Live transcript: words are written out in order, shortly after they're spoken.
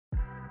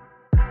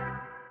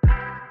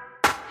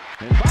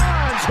Bonds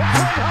hit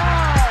one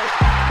high.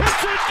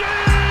 It's a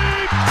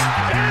deep.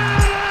 It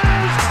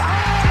is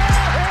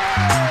out.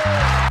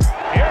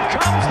 Here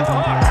comes the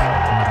hook.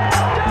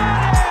 Got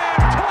him.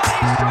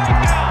 20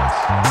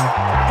 strikeouts.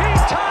 He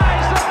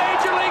ties the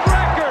major league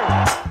record.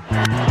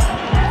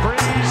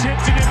 Freese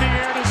hits it in the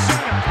air to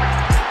center.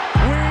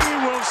 We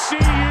will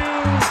see you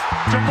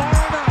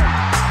tomorrow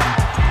night.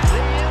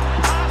 The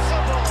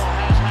impossible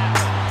has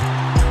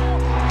happened.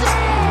 Goal!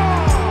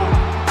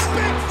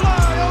 Big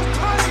fly,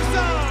 Ohtani's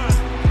on.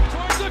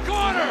 Towards the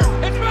corner.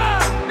 It's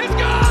back. It's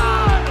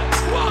gone.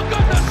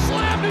 Welcome to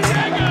Slam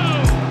Diego.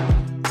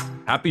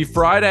 Happy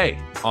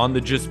Friday on the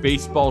Just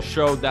Baseball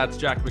Show. That's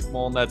Jack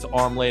McMullen. That's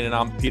Arm Lane, and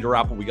I'm Peter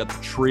Apple. We got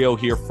the trio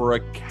here for a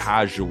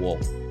casual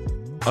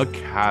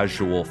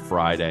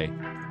Friday.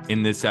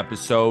 In this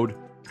episode,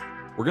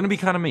 we're going to be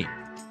kind of mean.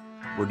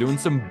 We're doing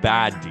some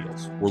bad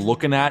deals. We're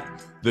looking at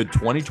the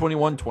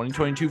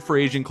 2021-2022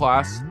 free agent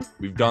class.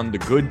 We've done the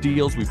good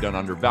deals. We've done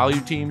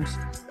undervalued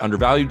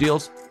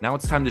deals. Now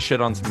it's time to shit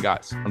on some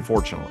guys,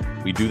 unfortunately.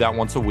 We do that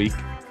once a week.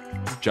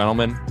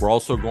 Gentlemen, we're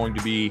also going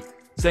to be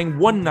saying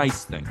one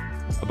nice thing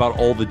about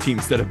all the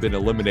teams that have been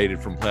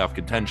eliminated from playoff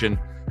contention.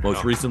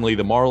 Most recently,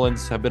 the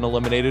Marlins have been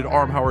eliminated.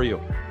 Arm, how are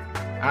you?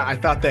 I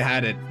thought they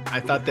had it. I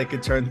thought they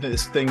could turn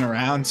this thing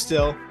around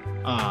still.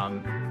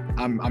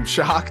 I'm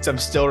shocked. I'm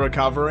still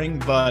recovering,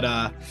 but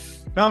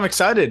no, I'm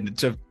excited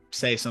to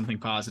say something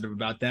positive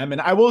about them. And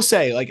I will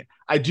say, like,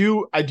 I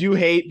do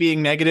hate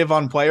being negative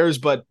on players,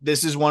 but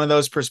this is one of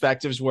those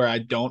perspectives where I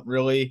don't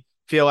really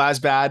feel as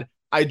bad.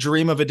 I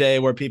dream of a day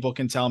where people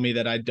can tell me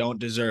that I don't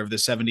deserve the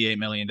 $78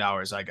 million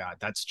I got.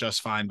 That's just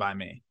fine by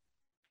me.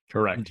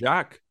 Correct. And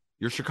Jack,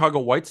 your Chicago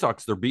White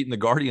Sox, they're beating the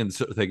Guardians.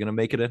 Are they going to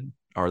make it in?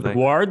 Are they?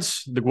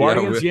 The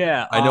Guardians,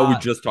 yeah. I know we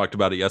just talked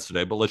about it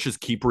yesterday, but let's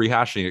just keep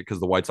rehashing it because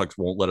the White Sox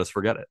won't let us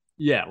forget it.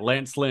 Yeah,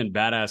 Lance Lynn,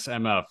 badass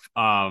MF.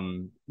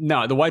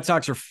 No, the White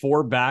Sox are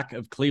 4 back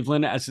of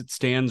Cleveland as it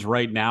stands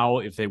right now.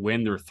 If they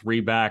win, they're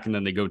 3 back, and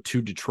then they go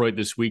to Detroit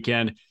this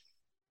weekend.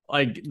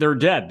 Like, they're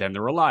dead, then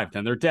they're alive,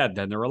 then they're dead,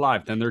 then they're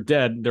alive, then they're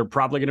dead. They're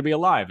probably going to be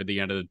alive at the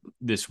end of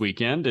this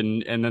weekend,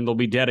 and then they'll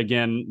be dead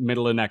again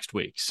middle of next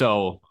week.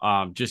 So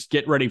just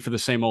get ready for the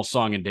same old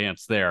song and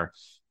dance there.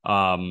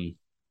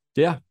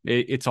 Yeah,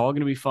 it's all going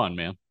to be fun,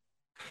 man.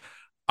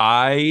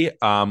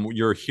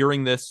 You're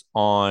hearing this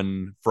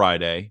on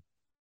Friday.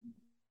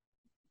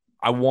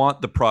 I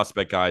want the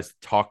prospect guys to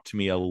talk to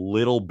me a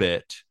little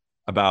bit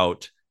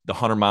about the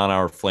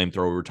 100-mile-an-hour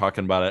flamethrower. We were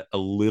talking about it a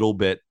little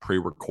bit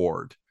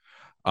pre-record.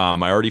 I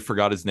already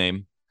forgot his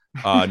name.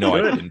 No,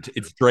 I didn't.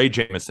 It's Dre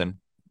Jameson.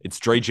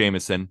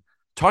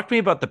 Talk to me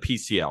about the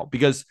PCL,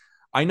 because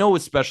I know,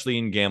 especially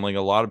in gambling,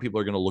 a lot of people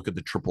are going to look at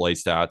the AAA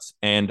stats,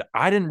 and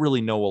I didn't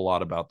really know a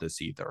lot about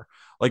this either.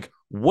 Like,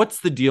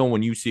 what's the deal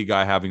when you see a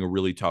guy having a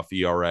really tough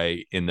ERA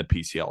in the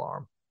PCL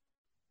arm?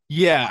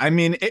 Yeah, I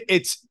mean,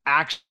 it's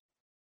actually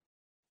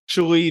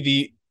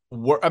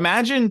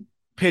imagine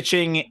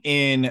pitching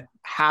in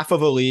half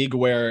of a league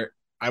where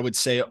I would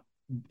say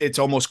it's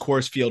almost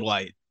Coors Field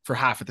light for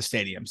half of the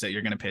stadiums that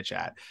you're going to pitch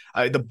at.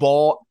 The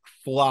ball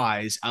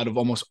flies out of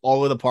almost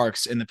all of the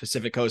parks in the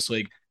Pacific Coast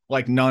League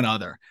like none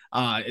other.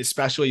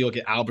 Especially you look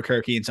at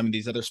Albuquerque and some of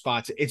these other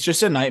spots. It's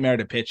just a nightmare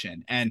to pitch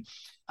in. And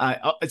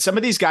some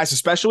of these guys,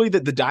 especially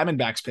the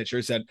Diamondbacks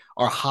pitchers that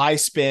are high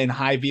spin,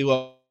 high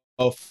velo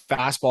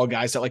fastball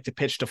guys that like to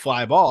pitch to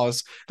fly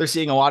balls, they're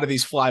seeing a lot of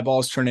these fly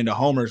balls turn into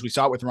homers. We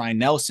saw it with Ryan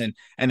Nelson,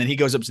 and then he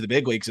goes up to the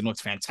big leagues and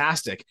looks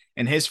fantastic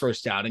in his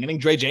first outing. I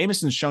think Dre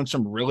Jameson's shown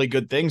some really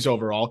good things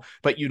overall,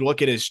 but you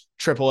look at his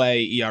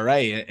AAA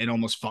ERA and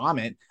almost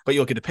vomit, but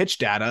you look at the pitch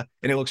data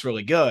and it looks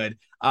really good.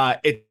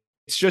 It's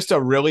just a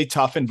really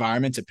tough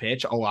environment to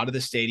pitch. A lot of the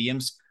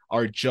stadiums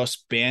are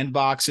just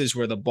bandboxes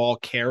where the ball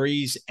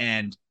carries,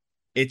 and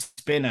it's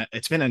been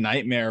a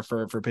nightmare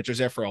for pitchers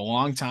there for a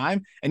long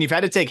time. And you've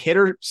had to take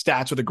hitter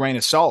stats with a grain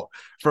of salt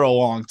for a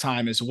long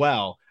time as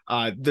well.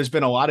 There's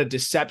been a lot of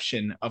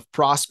deception of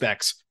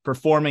prospects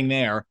performing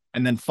there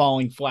and then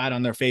falling flat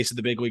on their face at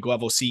the big league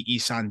level. See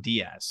Isan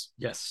Diaz.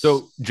 Yes.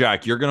 So,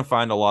 Jack, you're going to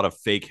find a lot of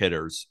fake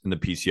hitters in the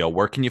PCL.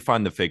 Where can you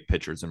find the fake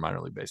pitchers in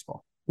minor league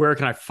baseball? Where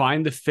can I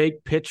find the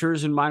fake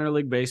pitchers in minor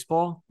league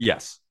baseball?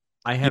 Yes.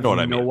 I have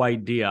no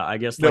idea. I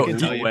guess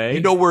you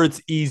know where it's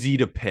easy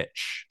to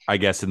pitch, I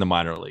guess, in the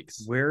minor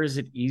leagues. Where is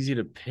it easy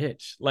to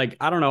pitch? Like,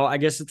 I don't know. I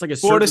guess it's like a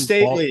Florida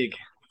State League.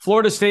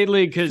 Florida State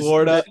League, because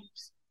Florida.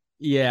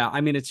 Yeah, I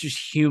mean, it's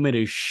just humid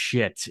as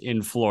shit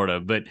in Florida.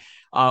 But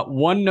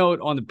one note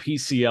on the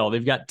PCL,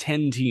 they've got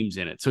 10 teams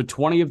in it. So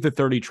 20 of the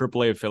 30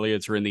 AAA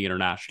affiliates are in the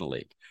International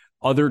League.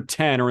 Other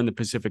 10 are in the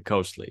Pacific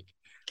Coast League.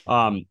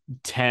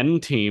 10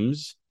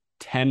 teams,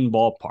 10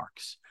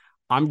 ballparks.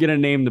 I'm going to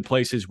name the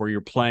places where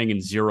you're playing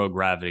in zero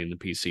gravity in the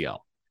PCL.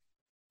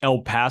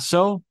 El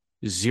Paso,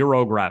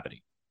 0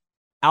 gravity.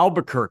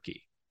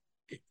 Albuquerque,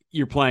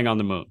 you're playing on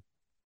the moon.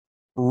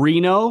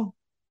 Reno,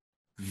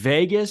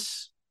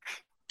 Vegas,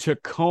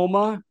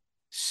 Tacoma,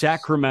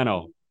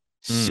 Sacramento.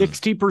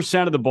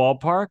 60% of the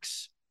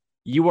ballparks,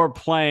 you are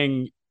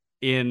playing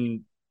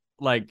in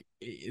like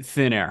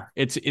thin air.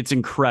 It's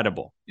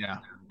incredible. Yeah.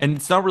 And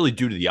it's not really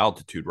due to the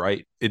altitude,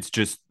 right? It's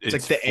just It's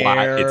like the flat,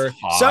 air. it's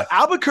hot. So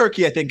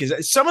Albuquerque, I think,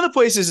 is some of the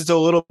places it's a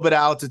little bit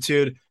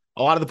altitude.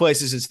 A lot of the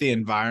places it's the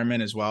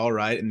environment as well,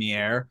 right? In the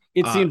air.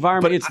 It's the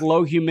environment. but It's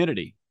low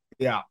humidity.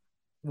 Yeah.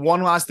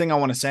 One last thing I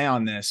want to say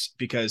on this,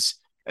 because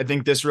I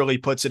think this really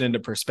puts it into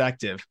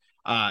perspective.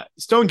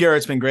 Stone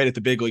Garrett's been great at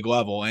the big league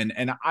level. And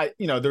I,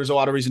 there's a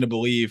lot of reason to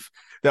believe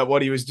that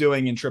what he was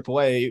doing in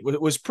AAA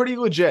was pretty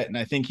legit. And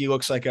I think he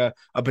looks like a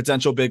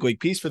potential big league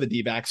piece for the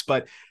D-backs,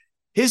 but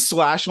his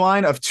slash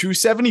line of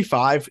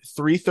 275,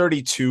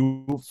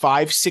 332,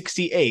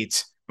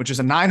 568, which is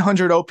a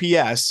 900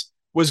 OPS,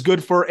 was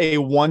good for a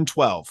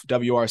 112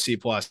 WRC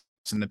plus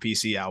in the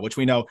PCL, which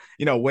we know,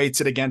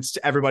 weights it against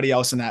everybody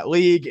else in that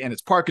league, and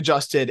it's park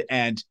adjusted.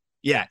 And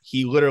yeah,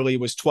 he literally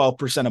was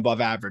 12% above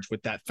average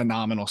with that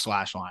phenomenal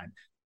slash line.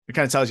 It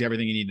kind of tells you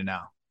everything you need to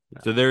know.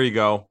 So there you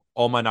go.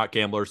 All my not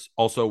gamblers.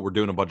 Also, we're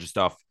doing a bunch of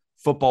stuff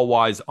football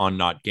wise on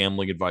not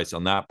gambling advice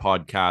on that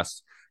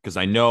podcast, because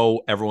I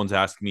know everyone's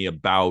asking me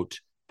about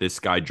this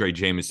guy, Dre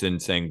Jameson,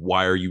 saying,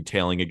 why are you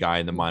tailing a guy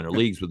in the minor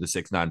leagues with a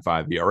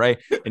 6.95 ERA?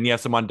 And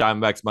yes, I'm on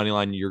Diamondbacks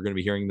moneyline. You're going to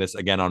be hearing this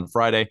again on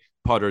Friday.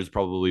 Padres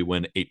probably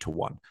win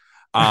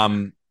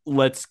 8-1.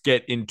 Let's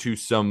get into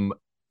some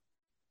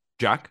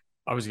Jack.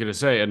 I was going to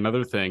say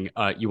another thing.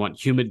 You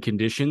want humid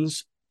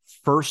conditions?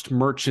 First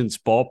Merchants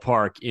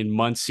Ballpark in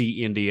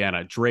Muncie,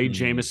 Indiana. Dre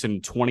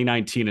Jameson,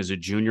 2019 as a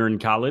junior in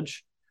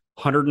college.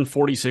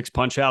 146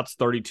 punch outs,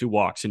 32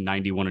 walks in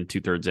 91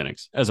 2/3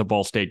 innings as a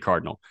Ball State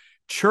Cardinal.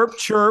 Chirp,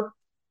 chirp.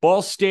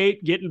 Ball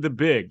State getting the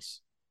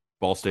bigs.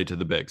 Ball State to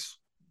the bigs.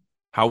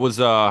 How was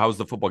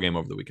the football game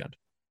over the weekend?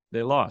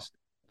 They lost.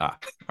 All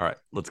right.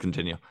 Let's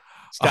continue.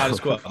 Status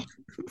quo. All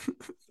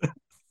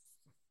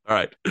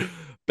right.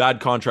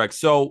 Bad contract.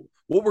 So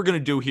what we're going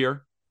to do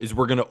here is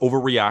we're going to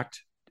overreact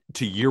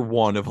to year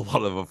one of a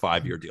lot of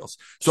 5-year deals.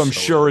 So I'm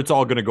sure it's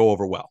all going to go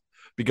over well,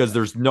 because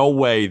there's no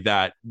way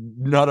that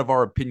none of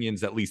our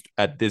opinions, at least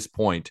at this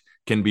point,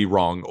 can be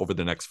wrong over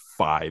the next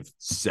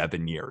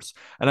 5-7 years.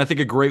 And I think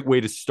a great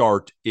way to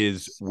start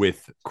is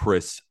with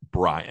Kris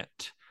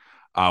Bryant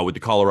with the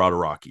Colorado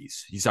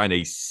Rockies. He signed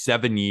a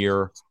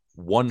 7-year,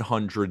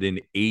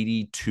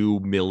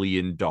 $182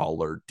 million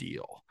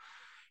deal.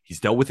 He's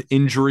dealt with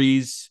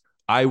injuries.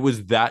 I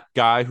was that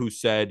guy who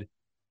said,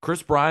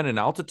 Kris Bryant in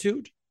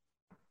altitude?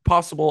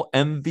 Possible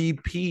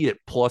MVP at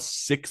plus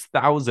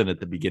 6,000 at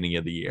the beginning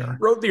of the year.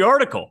 Wrote the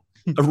article.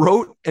 I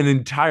wrote an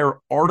entire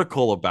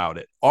article about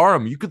it.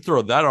 Aram, you could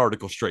throw that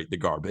article straight in the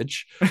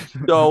garbage.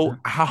 So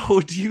how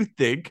do you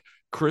think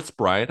Kris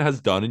Bryant has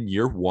done in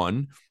year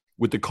one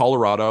with the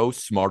Colorado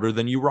Smarter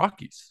Than You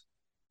Rockies?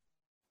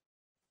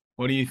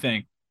 What do you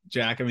think,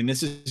 Jack? I mean,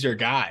 this is your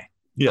guy.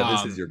 Yeah,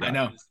 this is your guy. I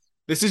know.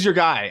 This is your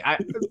guy.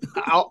 Do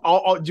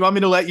you want me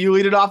to let you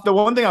lead it off? The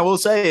one thing I will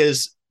say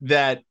is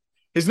that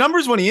his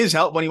numbers when he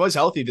was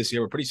healthy this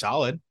year were pretty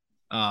solid.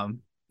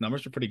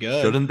 Numbers were pretty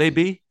good. Shouldn't they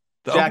be?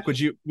 Though? Jack, would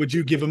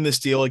you give him this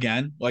deal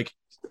again? Like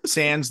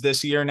sans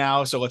this year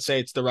now. So let's say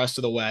it's the rest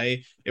of the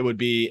way. It would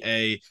be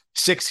a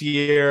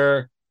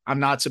 6-year. I'm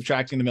not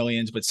subtracting the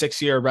millions, but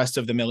 6-year rest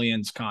of the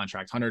millions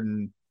contract,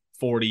 $150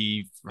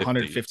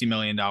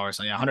 million.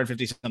 So yeah,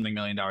 $150 something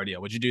million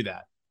deal. Would you do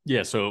that?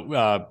 Yeah.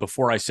 So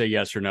before I say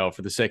yes or no,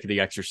 for the sake of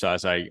the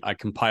exercise, I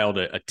compiled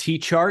a T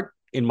chart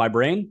in my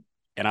brain,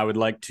 and I would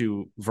like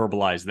to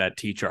verbalize that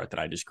T chart that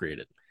I just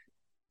created.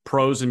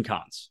 Pros and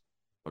cons.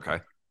 Okay.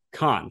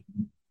 Con,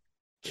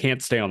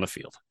 can't stay on the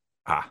field.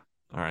 All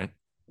right.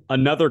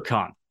 Another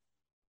con.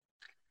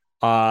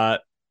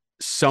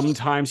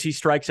 Sometimes he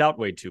strikes out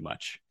way too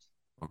much.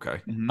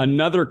 Okay. Mm-hmm.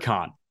 Another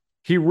con.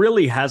 He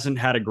really hasn't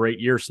had a great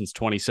year since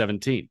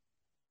 2017.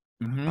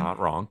 Mm-hmm. Not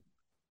wrong.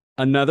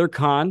 Another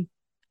con.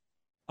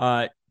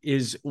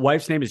 His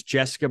wife's name is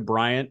Jessica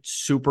Bryant.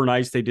 Super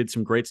nice. They did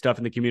some great stuff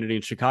in the community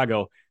in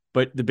Chicago.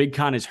 But the big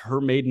con is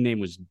her maiden name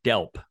was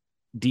Delp,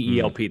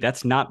 D-E-L-P.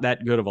 That's not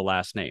that good of a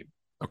last name.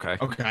 Okay.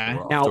 Okay.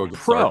 Well, Now,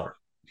 pro.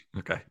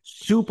 Okay.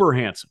 Super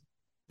handsome.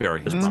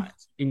 Very Mhm. handsome.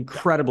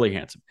 Incredibly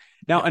handsome.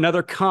 Now,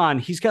 another con,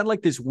 he's got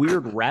like this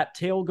weird rat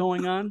tail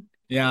going on.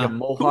 Yeah. A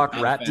mohawk Not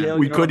a rat fan. tail.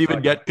 We You know could what I'm even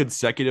talking get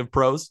consecutive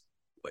pros.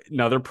 about?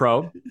 Another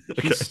pro.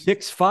 He's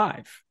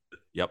 6'5".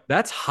 Yep.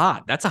 That's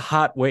hot. That's a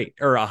hot weight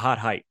or a hot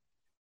height.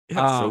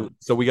 Yeah,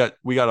 so we got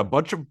a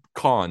bunch of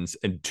cons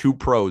and 2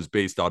 pros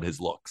based on his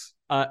looks.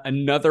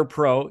 Another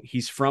pro,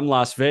 he's from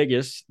Las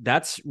Vegas.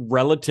 That's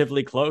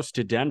relatively close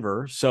to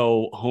Denver,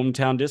 so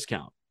hometown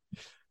discount.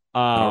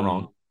 Not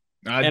wrong.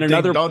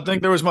 Don't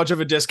think there was much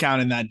of a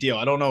discount in that deal.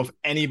 I don't know if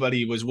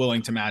anybody was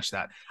willing to match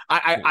that.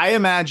 I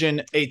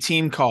imagine a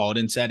team called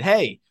and said,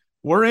 "Hey,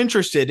 we're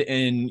interested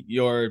in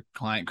your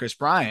client, Kris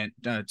Bryant,"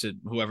 to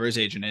whoever his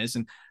agent is,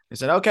 and they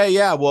said, "Okay,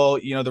 yeah, well,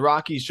 the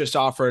Rockies just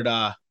offered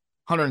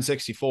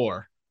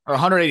 164 or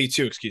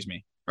 182, excuse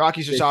me.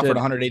 Rockies just offered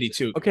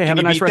 182. Okay, have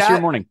a nice rest of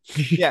your morning."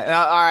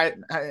 Yeah, all right,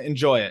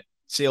 enjoy it.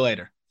 See you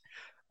later.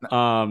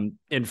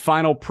 In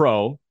final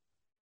pro,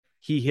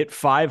 he hit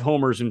 5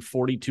 homers in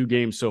 42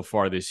 games so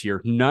far this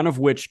year, none of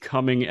which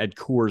coming at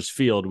Coors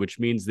Field, which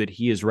means that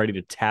he is ready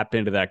to tap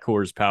into that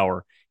Coors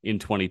power in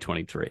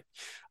 2023.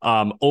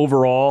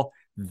 Overall,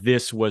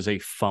 this was a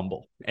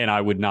fumble, and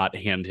I would not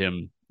hand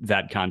him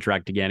that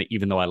contract again,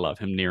 even though I love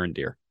him near and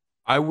dear.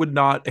 I would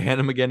not hand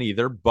him again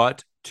either.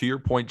 But to your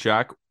point,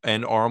 Jack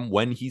and Aram,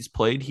 when he's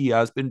played, he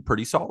has been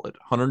pretty solid.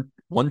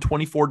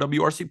 124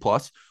 WRC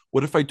plus.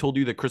 What if I told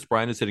you that Kris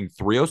Bryant is hitting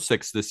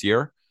 306 this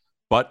year,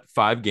 but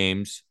 5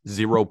 games,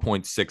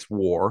 0.6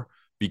 WAR?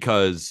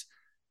 Because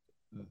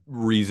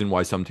reason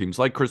why some teams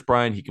like Kris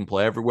Bryant, he can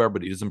play everywhere,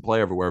 but he doesn't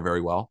play everywhere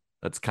very well.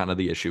 That's kind of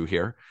the issue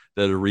here.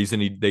 The reason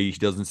he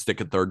doesn't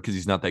stick at third because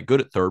he's not that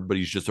good at third, but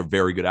he's just a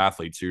very good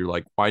athlete. So you're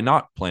like, why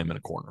not play him in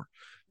a corner?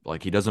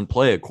 Like, he doesn't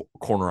play a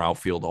corner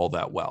outfield all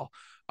that well.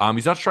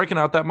 He's not striking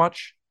out that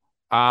much.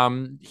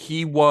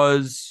 He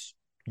was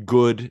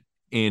good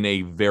in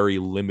a very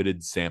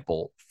limited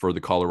sample for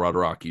the Colorado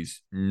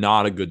Rockies.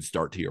 Not a good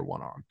start to year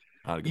one arm.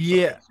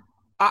 Yeah.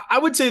 I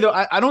would say, though,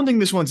 I don't think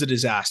this one's a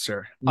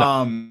disaster.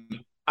 No.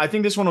 I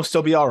think this one will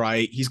still be all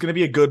right. He's going to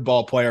be a good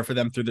ball player for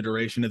them through the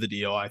duration of the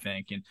deal, I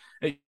think.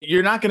 And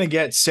you're not going to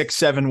get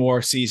 6-7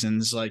 WAR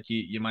seasons like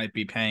you might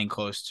be paying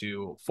close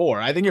to 4.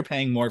 I think you're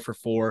paying more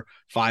for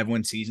 4-5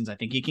 win seasons. I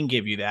think he can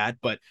give you that.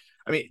 But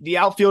I mean, the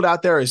outfield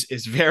out there is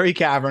very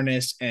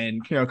cavernous,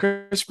 and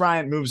Kris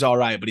Bryant moves all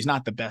right, but he's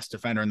not the best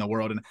defender in the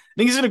world. And I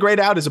think he's going to grade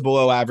out as a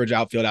below average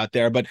outfield out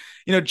there. But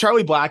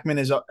Charlie Blackmon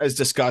has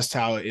discussed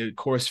how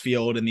Coors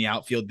Field and the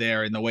outfield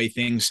there and the way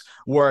things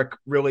work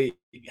really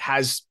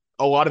has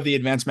a lot of the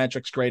advanced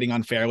metrics grading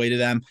unfairly to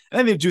them.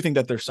 And I do think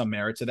that there's some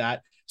merit to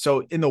that. So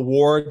in the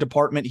WAR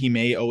department, he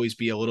may always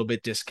be a little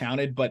bit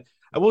discounted, but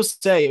I will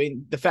say, I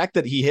mean, the fact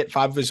that he hit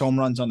 5 of his home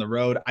runs on the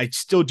road, I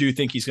still do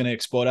think he's going to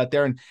explode out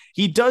there. And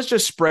he does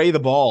just spray the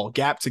ball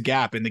gap to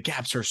gap, and the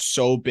gaps are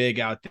so big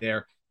out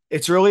there.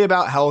 It's really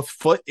about health.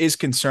 Foot is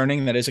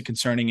concerning. That is a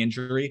concerning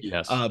injury.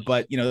 Yes.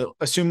 But,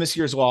 assume this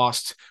year's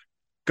lost.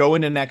 Go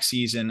into next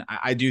season.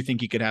 I do think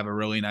he could have a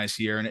really nice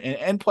year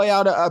and play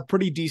out a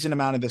pretty decent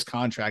amount of this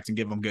contract and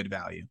give him good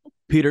value.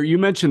 Peter, you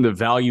mentioned the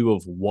value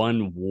of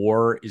one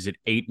WAR. Is it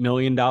 $8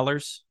 million?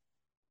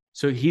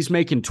 So he's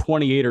making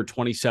 $28 or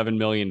 $27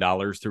 million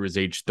through his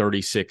age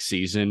 36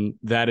 season.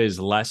 That is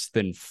less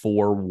than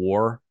 4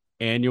 WAR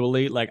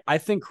annually. Like, I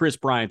think Kris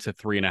Bryant's a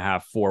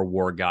 3.5, 4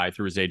 WAR guy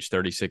through his age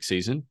 36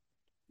 season.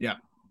 Yeah.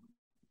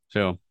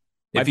 So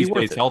if he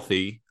stays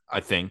healthy, I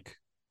think.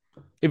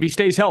 If he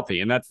stays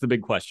healthy, and that's the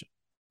big question.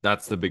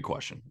 That's the big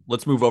question.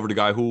 Let's move over to a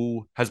guy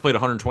who has played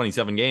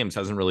 127 games,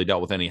 hasn't really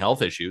dealt with any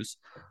health issues,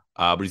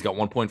 but he's got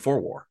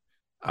 1.4 WAR.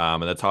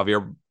 And that's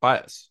Javier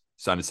Baez.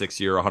 Signed a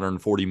 6-year,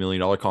 $140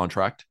 million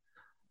contract.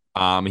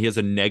 He has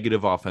a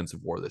negative offensive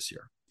WAR this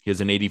year. He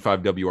has an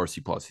 85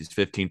 WRC plus. He's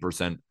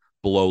 15%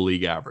 below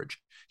league average.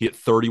 He hit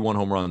 31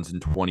 home runs in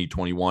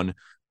 2021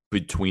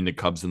 between the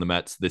Cubs and the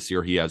Mets. This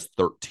year he has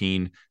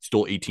 13.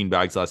 Stole 18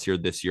 bags last year.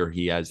 This year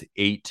he has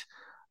 8.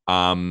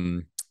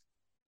 When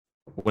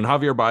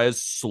Javier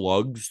Baez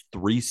slugs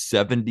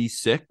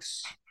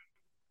 376.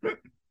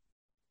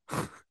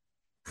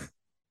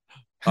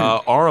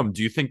 Aram,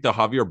 do you think the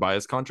Javier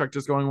Baez contract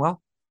is going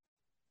well?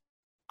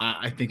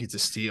 I think it's a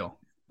steal.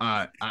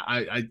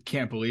 I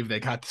can't believe they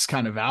got this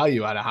kind of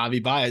value out of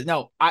Javi Baez.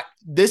 No,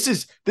 this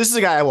is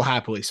a guy I will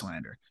happily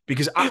slander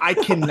because I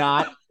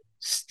cannot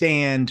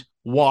stand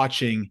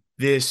watching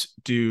this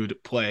dude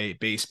play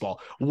baseball.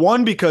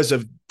 One, because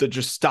of the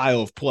just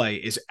style of play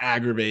is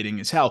aggravating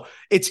as hell.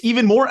 It's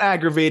even more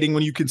aggravating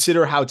when you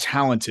consider how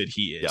talented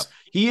he is. Yep.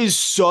 He is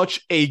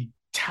such a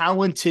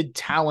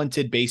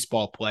talented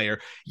baseball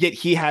player, yet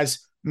he has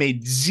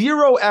made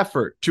zero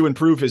effort to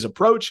improve his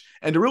approach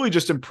and to really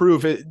just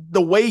improve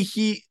the way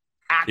he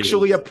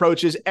actually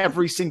approaches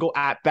every single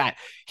at bat.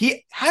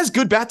 He has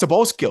good bat to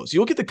ball skills. You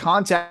look at the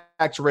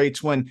contact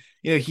rates when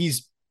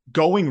he's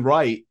going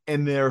right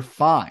and they're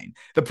fine.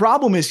 The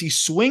problem is he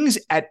swings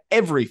at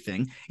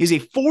everything. He's a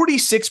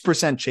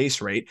 46% chase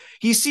rate.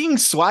 He's seeing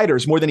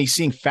sliders more than he's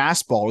seeing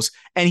fastballs,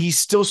 and he's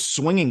still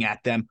swinging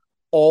at them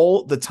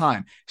all the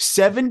time.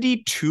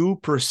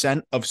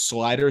 72% of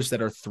sliders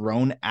that are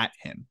thrown at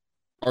him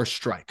are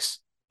strikes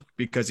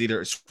because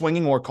either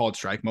swinging or called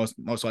strike,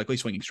 most likely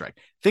swinging strike.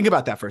 Think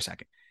about that for a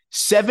second.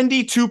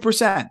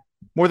 72%,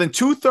 more than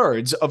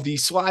 2/3 of the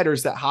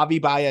sliders that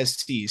Javi Baez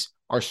sees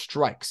are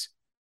strikes.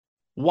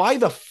 Why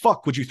the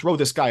fuck would you throw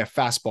this guy a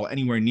fastball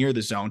anywhere near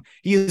the zone?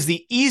 He is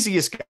the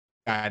easiest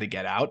guy to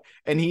get out,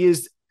 and he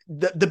is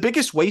the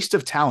biggest waste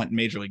of talent in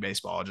Major League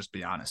Baseball, I'll just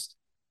be honest.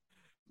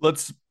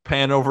 Let's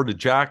pan over to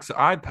Jack's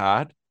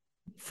iPad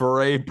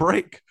for a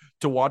break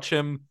to watch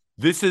him.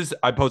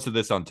 I posted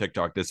this on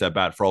TikTok, this at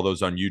bat for all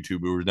those on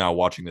YouTube who are now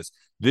watching this.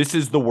 This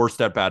is the worst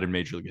at bat in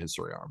Major League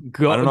history, Aram.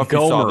 I don't know if you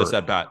saw this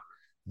at bat.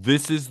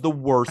 This is the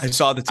worst I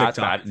saw the TikTok. at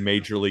bat in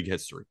Major League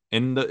history.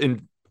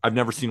 I've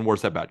never seen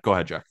worse at bat. Go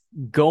ahead, Jack.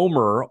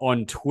 Gomer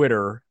on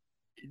Twitter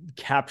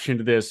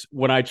captioned this: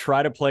 "When I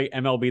try to play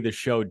MLB The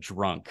Show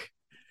drunk."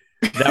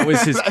 That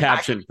was his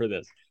caption for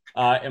this.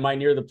 Am I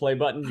near the play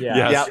button?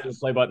 Yeah. Yes. The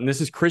play button.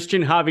 This is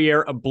Christian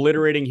Javier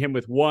obliterating him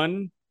with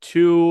 1,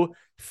 2,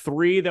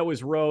 3 that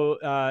was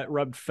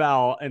rubbed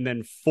foul, and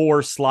then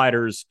 4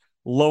 sliders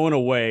low and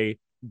away.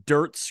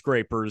 dirt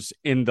scrapers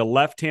in the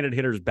left-handed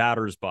hitter's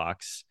batter's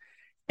box,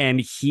 and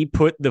he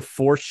put the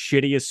 4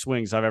 shittiest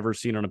swings I've ever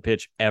seen on a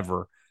pitch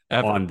ever.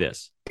 On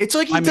this. It's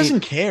like he doesn't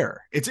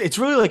care. It's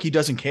really like he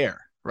doesn't care,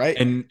 right?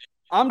 And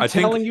I'm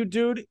telling you,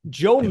 dude,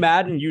 Joe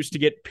Madden used to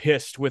get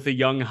pissed with a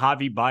young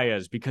Javi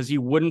Baez because he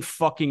wouldn't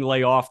fucking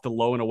lay off the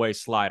low and away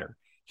slider.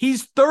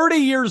 He's 30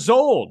 years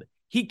old.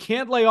 He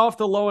can't lay off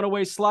the low and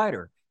away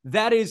slider.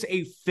 That is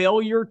a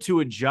failure to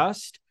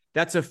adjust.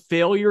 That's a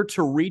failure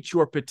to reach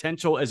your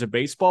potential as a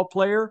baseball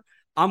player.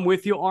 I'm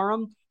with you,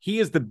 Aram. He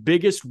is the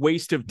biggest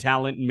waste of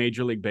talent in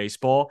Major League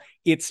Baseball.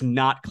 It's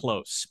not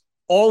close.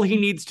 All he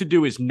needs to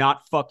do is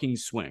not fucking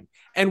swing.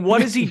 And what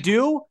does he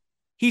do?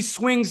 He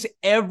swings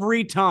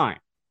every time.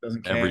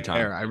 Doesn't care. Every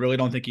time. I really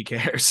don't think he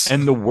cares.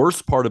 And the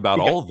worst part about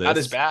all of this out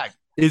his bag.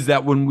 Is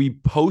that when we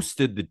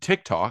posted the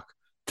TikTok,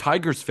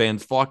 Tigers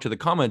fans flocked to the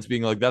comments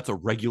being like, that's a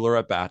regular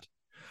at bat.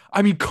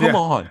 I mean, come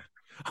on.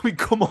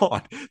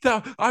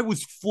 I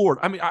was floored.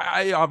 I mean,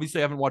 I obviously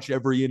haven't watched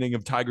every inning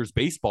of Tigers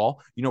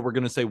baseball. You know, we're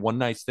going to say one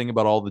nice thing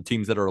about all the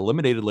teams that are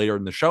eliminated later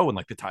in the show, and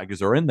like the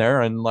Tigers are in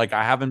there, and like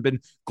I haven't been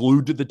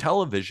glued to the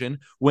television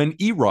when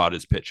Erod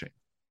is pitching.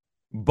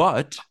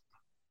 But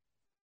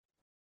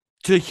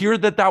to hear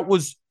that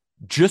was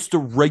just a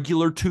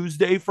regular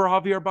Tuesday for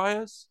Javier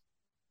Baez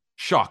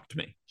shocked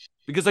me,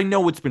 because I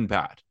know it's been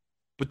bad,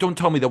 but don't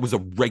tell me that was a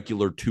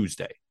regular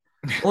Tuesday.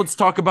 Let's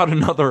talk about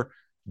another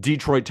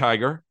Detroit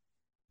Tiger.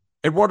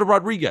 Eduardo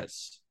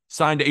Rodriguez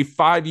signed a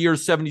 5-year,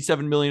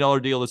 $77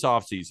 million deal this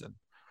offseason.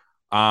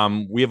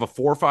 We have a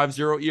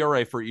 4.50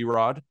 ERA for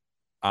Erod.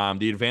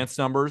 The advanced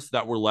numbers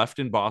that were left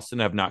in Boston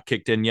have not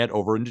kicked in yet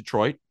over in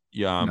Detroit.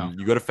 No.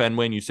 You go to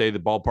Fenway and you say the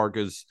ballpark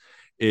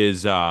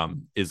is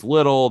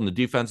little and the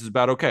defense is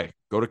bad. Okay,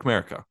 go to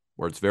Comerica,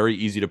 where it's very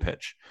easy to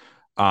pitch.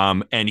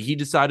 And he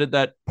decided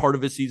that part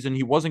of his season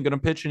he wasn't going to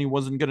pitch and he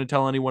wasn't going to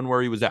tell anyone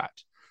where he was at.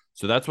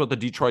 So that's what the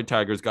Detroit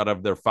Tigers got out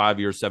of their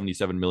 5-year,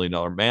 $77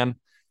 million man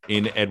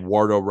in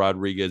Eduardo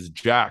Rodriguez.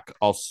 Jack,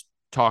 I'll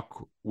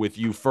talk with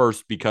you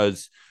first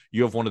because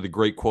you have one of the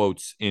great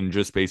quotes in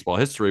just baseball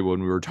history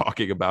when we were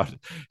talking about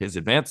his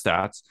advanced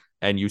stats.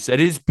 And you said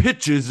his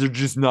pitches are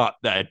just not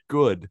that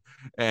good.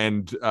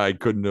 And I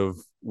couldn't have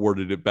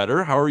worded it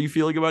better. How are you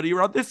feeling about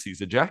Erod this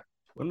season, Jack?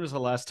 When was the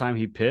last time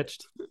he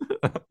pitched?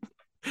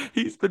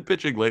 He's been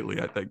pitching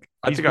lately, I think.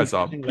 I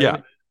saw him. Lately? Yeah.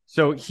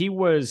 So he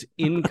was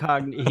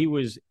incognito. He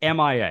was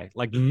MIA,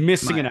 like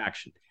missing in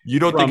action. You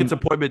don't think it's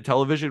appointment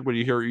television when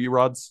you hear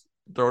Erod's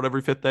throwing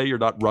every 5th day? You're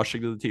not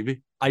rushing to the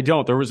TV? I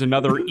don't. There was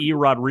another E.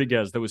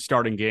 Rodriguez that was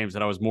starting games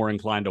that I was more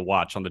inclined to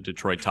watch on the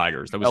Detroit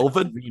Tigers. That was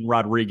Elvin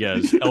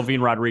Rodriguez.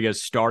 Elvin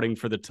Rodriguez starting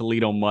for the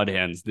Toledo Mud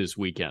Hens this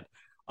weekend.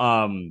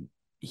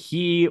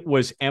 He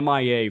was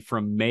MIA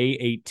from May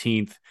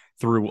 18th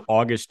through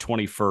August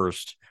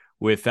 21st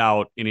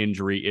without an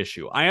injury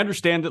issue. I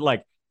understand that,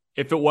 like,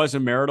 if it was a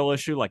marital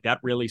issue, like that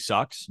really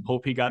sucks.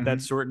 Hope he got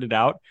that sorted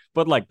out.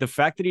 But like the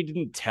fact that he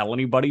didn't tell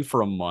anybody for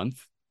a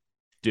month,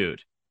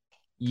 dude,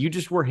 you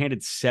just were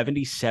handed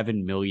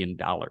 $77 million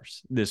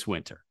this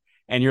winter.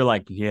 And you're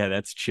like, yeah,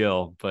 that's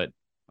chill, but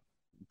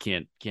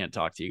can't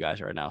talk to you guys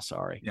right now.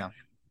 Sorry. Yeah.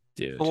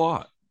 Dude. It's a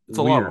lot. It's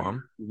a lot,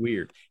 Ron.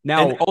 Weird.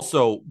 Now, and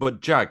also,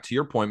 but Jack, to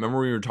your point, remember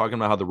we were talking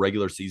about how the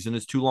regular season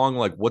is too long?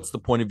 Like, what's the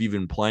point of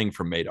even playing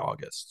from May to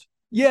August?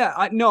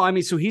 Yeah,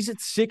 so he's at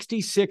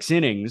 66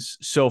 innings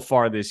so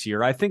far this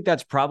year. I think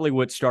that's probably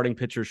what starting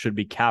pitchers should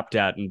be capped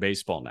at in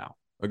baseball now.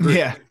 Agreed.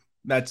 Yeah,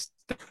 that's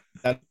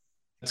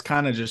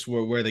kind of just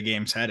where the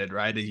game's headed,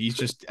 right? He's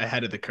just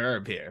ahead of the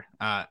curve here.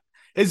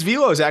 His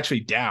velo is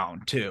actually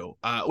down too,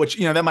 which,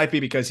 you know, that might be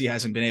because he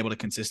hasn't been able to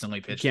consistently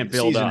pitch. Can't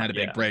build up. Had a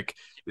big break,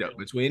 you know,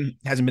 between,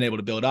 hasn't been able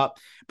to build up.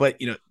 But,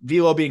 you know,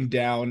 velo being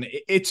down,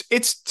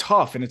 it's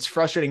tough and it's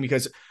frustrating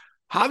because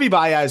Javi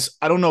Baez,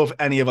 I don't know if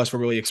any of us were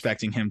really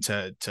expecting him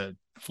to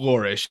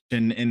flourish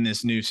in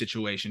this new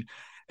situation.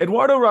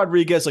 Eduardo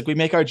Rodriguez, like, we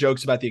make our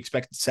jokes about the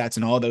expected stats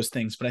and all those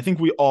things, but I think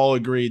we all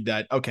agreed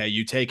that, okay,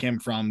 you take him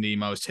from the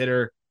most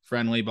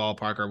hitter-friendly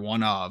ballpark, or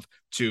one of,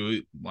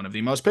 to one of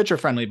the most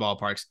pitcher-friendly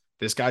ballparks.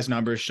 This guy's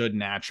numbers should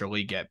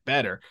naturally get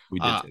better.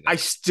 I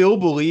still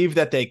believe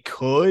that they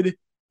could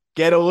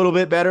get a little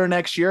bit better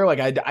next year. Like,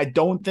 I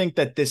don't think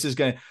that this is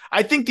going to,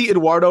 I think the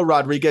Eduardo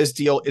Rodriguez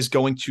deal is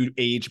going to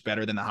age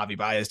better than the Javi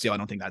Baez deal. I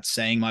don't think that's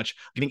saying much.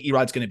 I think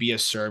Erod's going to be a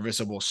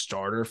serviceable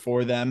starter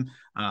for them.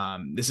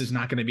 This is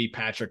not going to be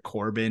Patrick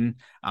Corbin,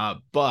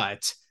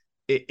 but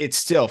it's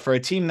still, for a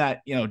team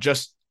that, you know,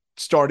 just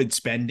started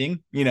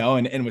spending, you know,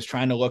 and was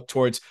trying to look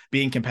towards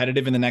being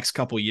competitive in the next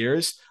couple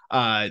years.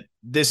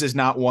 This is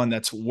not one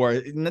that's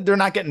worth, they're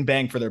not getting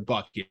bang for their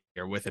buck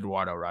here with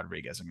Eduardo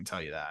Rodriguez. I can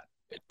tell you that.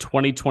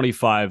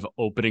 2025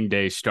 opening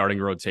day starting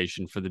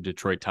rotation for the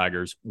Detroit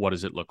Tigers. What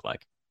does it look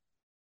like?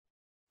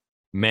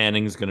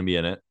 Manning's going to be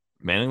in it.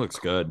 Manning looks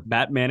good.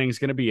 Matt Manning's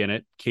going to be in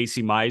it.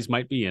 Casey Mize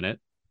might be in it.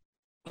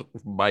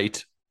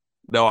 Might.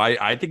 No,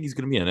 I think he's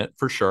going to be in it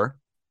for sure.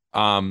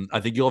 I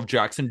think you'll have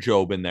Jackson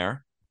Jobe in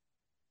there.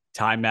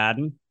 Ty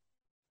Madden.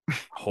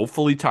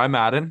 Hopefully Ty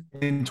Madden.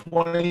 In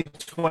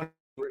 2020,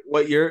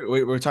 what year?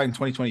 We're talking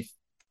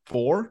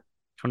 2024?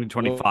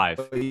 2025.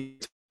 What are you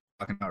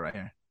talking about right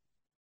here?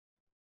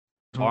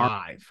 Arm,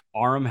 Live.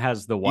 Arm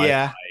has the Wi-Fi.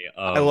 Yeah,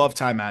 I love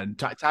Time Madden.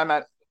 Time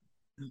Madden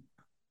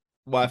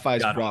Wi-Fi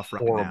is got rough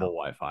right horrible now.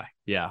 Wi-Fi.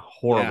 Yeah,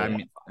 horrible.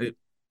 Yeah,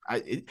 I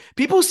mean,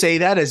 people say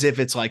that as if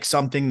it's like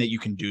something that you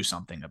can do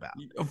something about.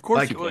 Of course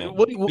Like, you can.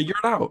 what Figure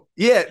it out.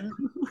 Yeah.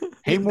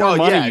 Pay more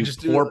money, yeah, you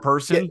just poor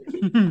person.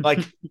 like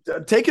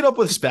take it up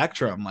with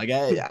Spectrum. Like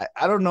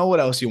I don't know what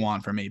else you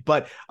want from me,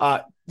 but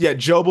yeah,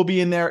 Job will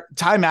be in there.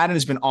 Ty Madden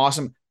has been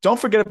awesome. Don't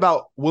forget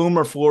about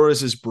Wilmer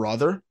Flores'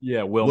 brother.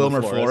 Yeah,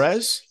 Wilmer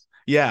Flores.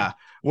 Yeah.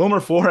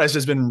 Wilmer Flores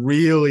has been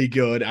really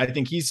good. I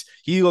think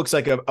he looks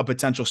like a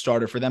potential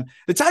starter for them.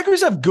 The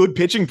Tigers have good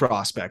pitching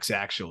prospects,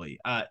 actually.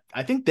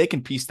 I think they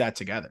can piece that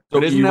together. So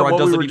But isn't that Erod what we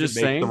doesn't were even just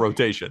make saying? the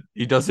rotation.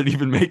 He doesn't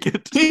even make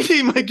it.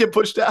 He might get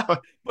pushed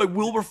out. Like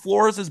Wilbur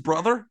Flores'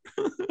 brother.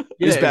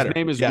 He's Yeah, better. his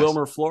name is Yes.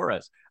 Wilmer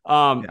Flores.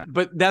 Yeah.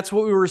 But that's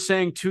what we were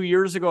saying 2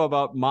 years ago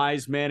about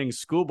Mize Manning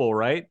Skubal,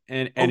 right?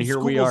 And here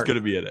we are. Going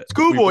to be in it.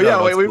 Scooble,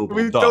 yeah.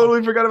 We Duh.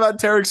 totally forgot about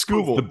Tarek The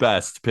Scooble.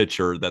 best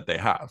pitcher that they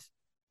have.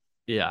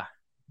 Yeah.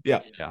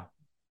 Yeah.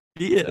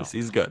 He is. So.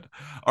 He's good.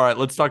 All right,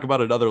 let's talk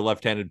about another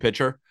left-handed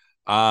pitcher.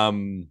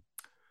 Yusei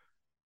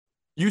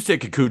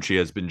Kikuchi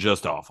has been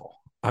just awful.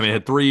 I mean,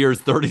 at 3 years,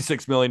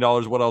 $36 million.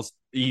 What else?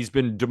 He's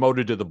been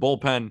demoted to the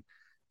bullpen.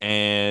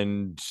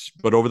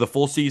 But over the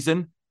full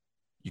season,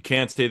 you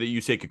can't say that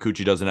Yusei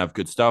Kikuchi doesn't have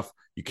good stuff.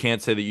 You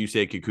can't say that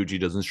Yusei Kikuchi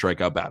doesn't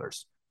strike out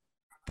batters.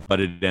 But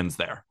it ends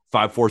there.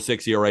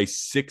 5.46 ERA,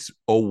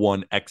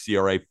 6.01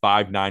 xERA,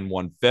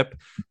 5.91 FIP.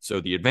 So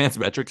the advanced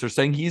metrics are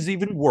saying he's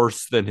even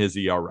worse than his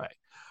ERA.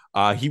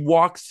 He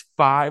walks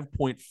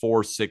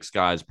 5.46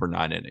 guys per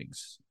 9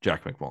 innings,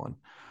 Jack McMullen.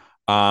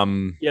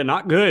 Yeah,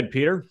 not good,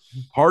 Peter.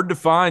 Hard to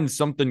find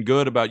something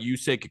good about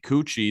Yusei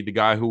Kikuchi, the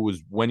guy who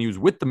was, when he was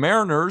with the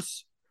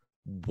Mariners,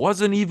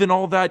 wasn't even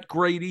all that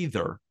great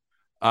either.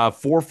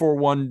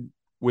 4.41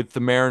 with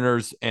the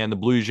Mariners, and the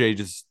Blue Jays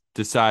just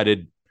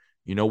decided,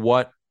 you know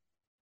what?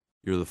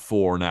 You're the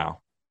 4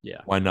 now.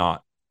 Yeah. Why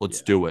not?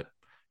 Let's do it.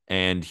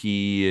 And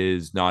he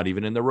is not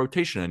even in the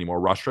rotation anymore.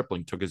 Ross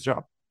Stripling took his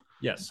job.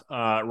 Yes.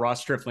 Ross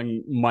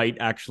Stripling might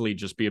actually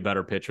just be a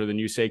better pitcher than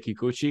Yusei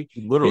Kikuchi.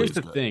 Literally, here's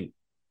the thing.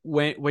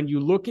 When you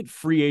look at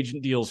free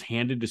agent deals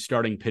handed to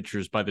starting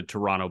pitchers by the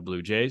Toronto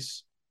Blue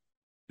Jays,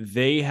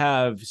 they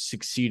have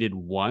succeeded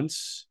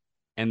once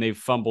and they've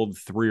fumbled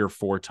 3 or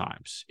 4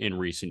 times in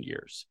recent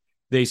years.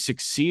 They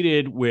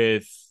succeeded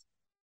with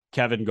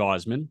Kevin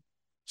Gausman.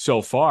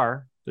 So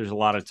far, there's a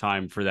lot of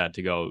time for that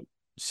to go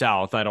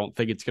south. I don't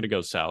think it's going to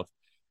go south.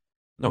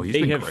 No, he's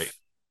been great.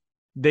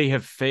 They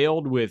have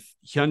failed with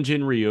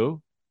Hyunjin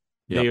Ryu.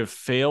 Yep. They have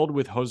failed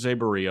with Jose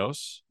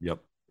Barrios. Yep.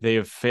 They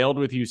have failed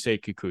with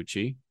Yusei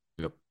Kikuchi.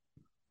 Yep.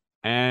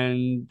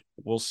 And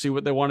we'll see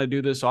what they want to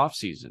do this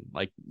offseason.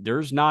 Like,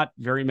 there's not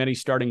very many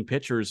starting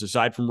pitchers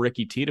aside from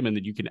Ricky Tiedemann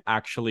that you can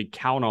actually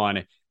count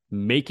on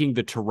making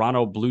the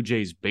Toronto Blue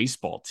Jays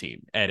baseball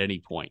team at any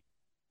point.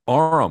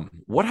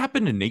 What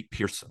happened to Nate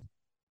Pearson?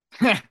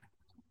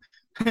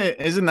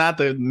 Isn't that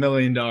the $1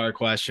 million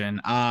question?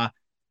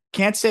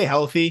 Can't stay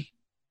healthy.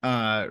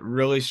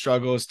 Really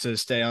struggles to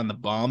stay on the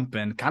bump,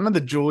 and kind of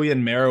the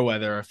Julian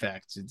Merriweather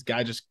effect. This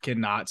guy just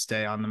cannot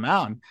stay on the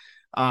mound.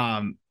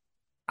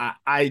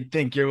 I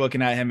think you're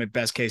looking at him at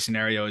best case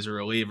scenario as a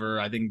reliever.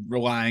 I think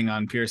relying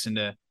on Pearson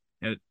to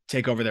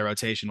take over their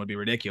rotation would be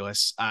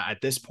ridiculous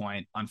at this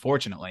point,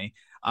 unfortunately.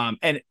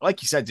 And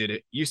like you said,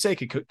 dude, you say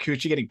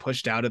Kikuchi getting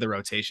pushed out of the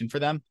rotation for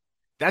them.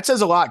 That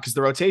says a lot because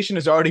the rotation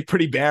is already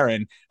pretty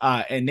barren.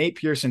 And Nate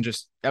Pearson,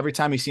 just every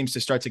time he seems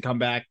to start to come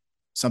back,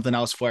 something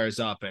else flares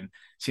up, and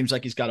seems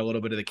like he's got a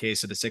little bit of the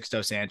case of the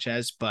Sixto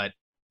Sanchez, but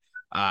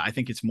I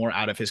think it's more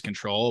out of his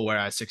control.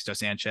 Whereas Sixto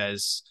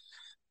Sanchez,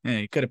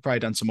 he could have probably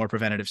done some more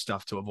preventative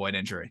stuff to avoid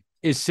injury.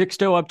 Is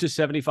Sixto up to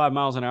 75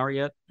 miles an hour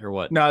yet, or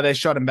what? No, they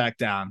shut him back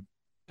down.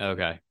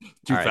 Okay.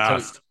 Too All right,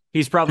 fast. so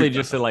he's probably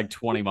just at like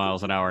 20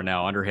 miles an hour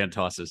now, underhand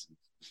tosses.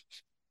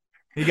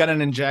 He got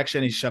an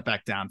injection. He's shut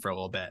back down for a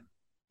little bit.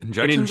 An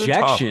Injections are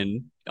tough.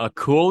 injection? A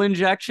cool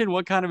injection?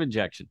 What kind of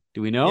injection?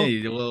 Do we know?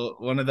 Yeah,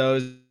 one of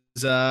those.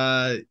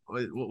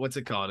 What's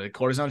it called? A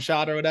cortisone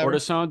shot or whatever.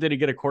 Cortisone? Did he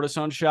get a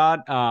cortisone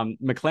shot?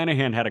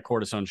 McClanahan had a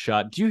cortisone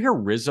shot. Do you hear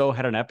Rizzo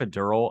had an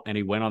epidural and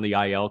he went on the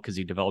IL because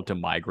he developed a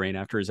migraine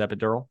after his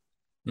epidural?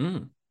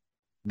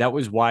 That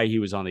was why he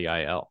was on the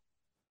IL,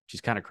 which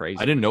is kind of crazy.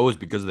 I didn't know it was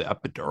because of the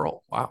epidural.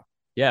 Wow.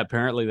 Yeah,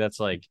 apparently that's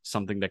like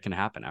something that can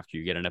happen after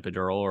you get an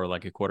epidural or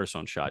like a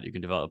cortisone shot. You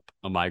can develop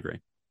a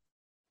migraine.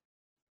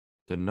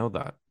 Didn't know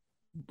that.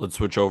 Let's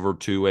switch over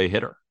to a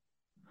hitter.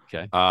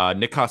 Okay.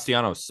 Nick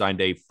Castellanos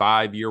signed a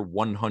 5-year,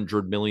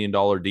 $100 million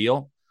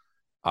deal.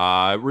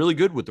 Really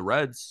good with the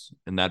Reds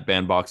in that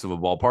bandbox of a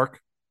ballpark.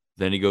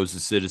 Then he goes to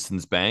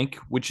Citizens Bank,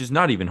 which is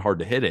not even hard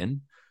to hit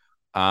in.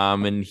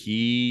 And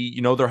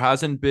he, there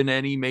hasn't been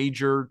any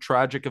major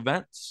tragic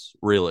events,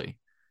 really.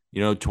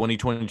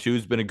 2022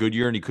 has been a good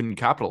year and he couldn't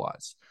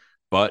capitalize.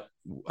 But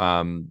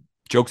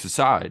jokes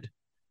aside,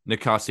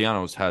 Nick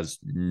Castellanos has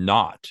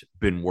not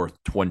been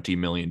worth $20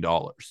 million.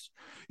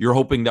 You're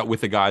hoping that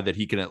with a guy that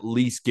he can at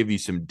least give you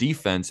some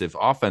defense if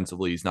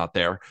offensively he's not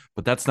there,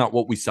 but that's not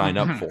what we signed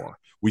up for.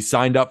 We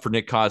signed up for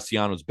Nick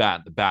Castellanos'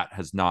 bat. The bat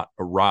has not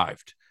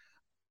arrived.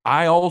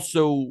 I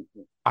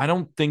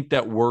don't think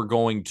that we're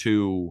going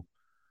to,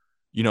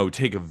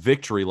 take a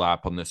victory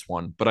lap on this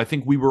one, but I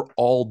think we were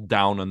all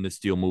down on this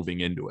deal moving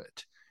into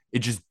it. It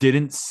just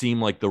didn't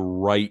seem like the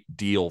right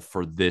deal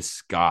for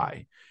this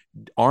guy.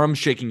 Aram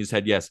shaking his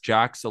head. Yes,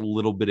 Jack's a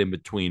little bit in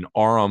between.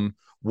 Aram,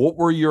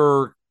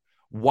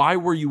 why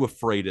were you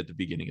afraid at the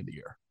beginning of the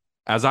year?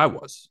 As I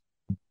was.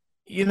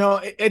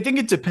 I think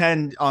it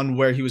depends on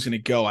where he was going to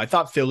go. I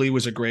thought Philly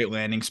was a great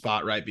landing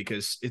spot, right?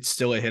 Because it's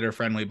still a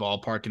hitter-friendly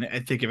ballpark. And I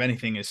think if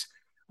anything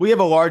we have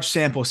a large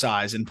sample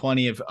size and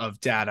plenty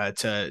of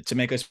data to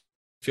make us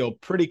feel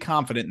pretty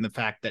confident in the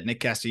fact that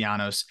Nick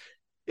Castellanos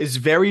is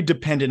very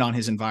dependent on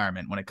his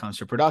environment when it comes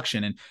to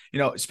production. And,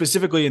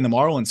 specifically in the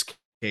Marlins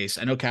case,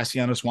 I know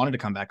Castellanos wanted to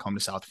come back home to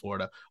South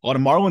Florida. A lot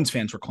of Marlins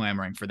fans were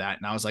clamoring for that.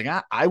 And I was like,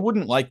 I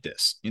wouldn't like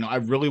this. I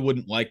really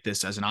wouldn't like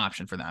this as an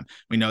option for them.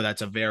 We know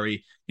that's a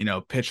very,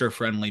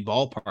 pitcher-friendly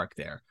ballpark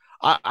there.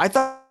 I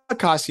thought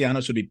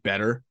Castellanos would be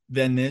better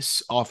than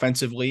this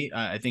offensively.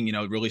 I think,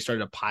 it really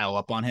started to pile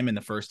up on him in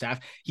the first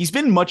half. He's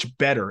been much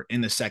better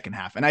in the second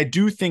half. And I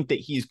do think that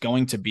he's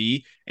going to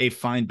be a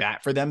fine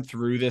bat for them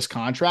through this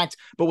contract.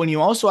 But when you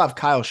also have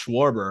Kyle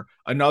Schwarber,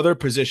 another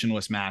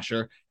positionless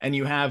masher, and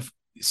you have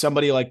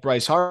somebody like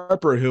Bryce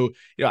Harper, who,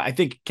 I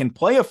think can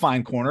play a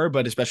fine corner,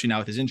 but especially now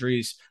with his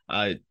injuries,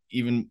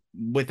 even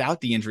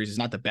without the injuries, is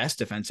not the best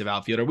defensive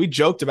outfielder. We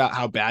joked about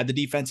how bad the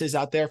defense is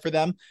out there for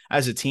them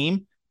as a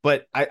team,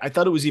 but I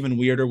thought it was even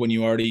weirder when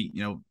you already,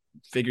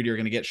 figured you're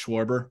going to get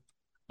Schwarber,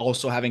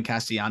 also having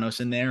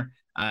Castellanos in there.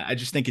 I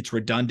just think it's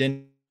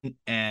redundant,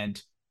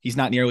 and he's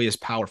not nearly as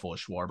powerful as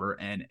Schwarber,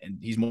 and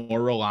he's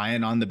more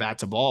reliant on the bat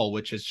to ball,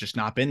 which has just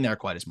not been there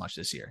quite as much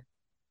this year.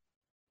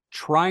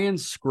 Try and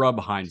scrub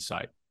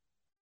hindsight.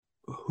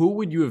 Who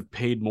would you have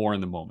paid more in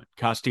the moment,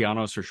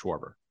 Castellanos or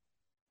Schwarber?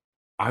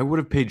 I would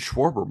have paid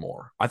Schwarber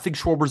more. I think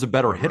Schwarber's a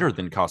better hitter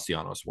than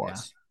Castellanos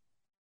was.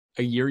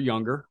 Yeah. A year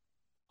younger.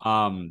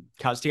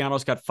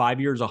 Castellanos got 5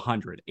 years,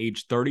 100,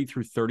 age 30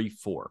 through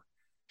 34.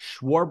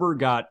 Schwarber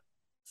got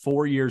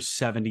 4 years,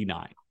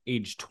 79,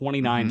 age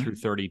 29 through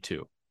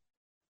 32.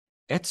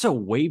 It's a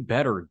way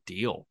better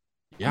deal.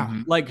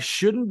 Yeah. Like,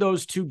 shouldn't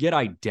those two get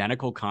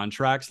identical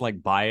contracts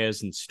like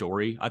Baez and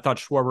Story? I thought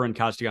Schwarber and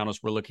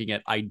Castellanos were looking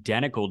at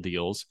identical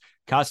deals.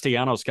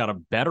 Castellanos got a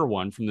better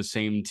one from the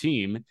same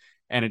team,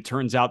 and it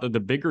turns out that the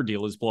bigger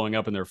deal is blowing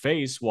up in their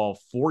face, while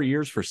 4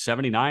 years for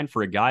 79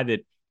 for a guy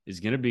that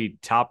is going to be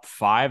top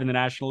 5 in the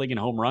National League in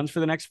home runs for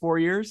the next 4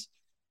 years.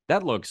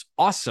 That looks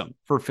awesome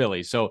for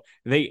Philly. So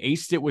they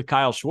aced it with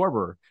Kyle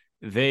Schwarber.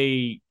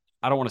 I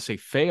don't want to say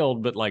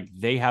failed, but like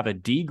they have a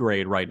D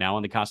grade right now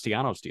on the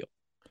Castellanos deal.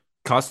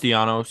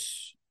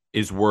 Castellanos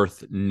is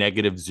worth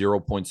negative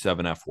 0.7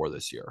 F4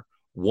 this year.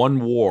 One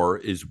WAR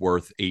is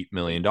worth $8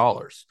 million.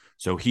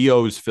 So he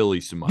owes Philly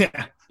some money.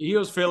 Yeah. He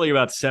owes Philly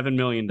about $7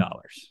 million.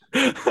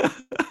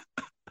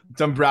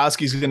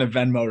 Dombrowski's going to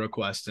Venmo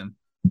request him.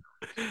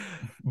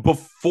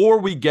 Before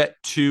we get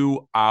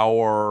to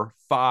our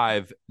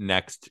 5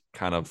 next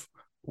kind of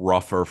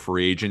rougher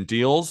free agent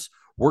deals,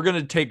 we're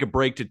going to take a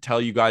break to tell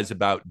you guys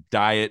about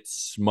Diet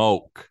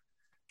Smoke.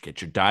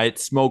 Get your Diet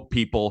Smoke,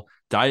 people.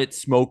 Diet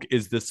Smoke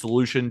is the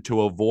solution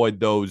to avoid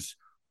those,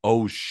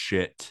 oh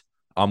shit,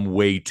 I'm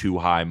way too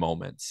high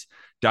moments.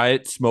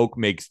 Diet Smoke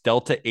makes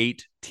Delta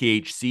 8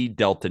 THC,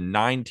 Delta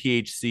 9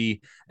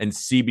 THC, and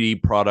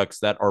CBD products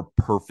that are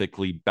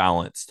perfectly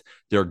balanced.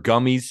 Their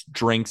gummies,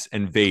 drinks,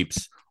 and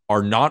vapes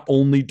are not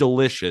only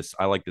delicious,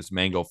 I like this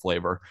mango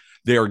flavor,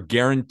 they are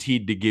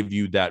guaranteed to give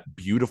you that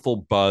beautiful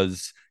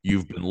buzz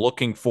you've been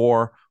looking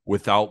for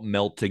without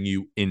melting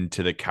you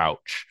into the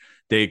couch.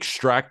 They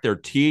extract their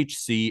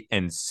THC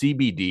and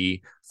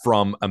CBD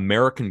from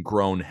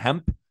American-grown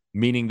hemp,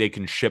 meaning they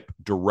can ship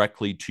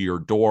directly to your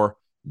door.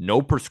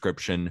 No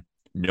prescription,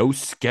 no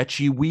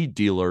sketchy weed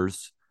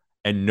dealers,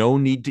 and no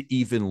need to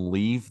even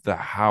leave the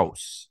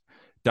house.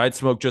 Diet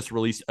Smoke just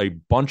released a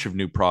bunch of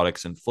new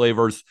products and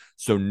flavors,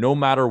 so no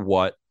matter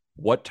what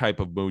type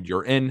of mood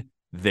you're in,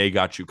 they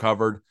got you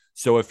covered.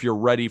 So if you're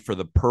ready for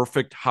the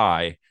perfect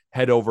high,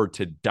 head over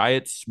to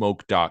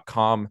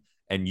dietsmoke.com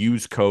and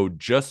use code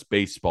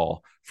JUSTBASEBALL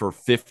for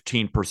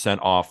 15%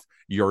 off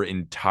your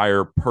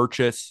entire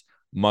purchase.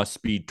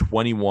 Must be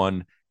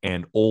 21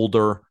 and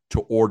older to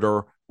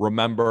order.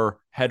 Remember,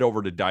 head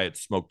over to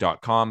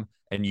dietsmoke.com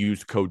and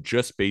use code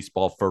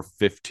JUSTBASEBALL for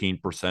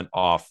 15%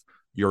 off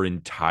your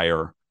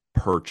entire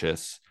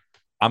purchase.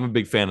 I'm a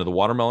big fan of the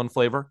watermelon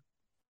flavor.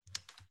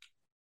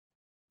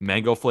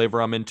 Mango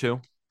flavor I'm into.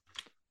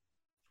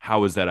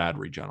 How is that ad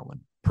read,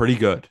 gentlemen? Pretty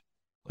good.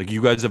 Like,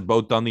 you guys have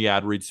both done the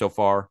ad read so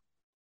far.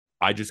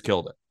 I just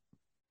killed it.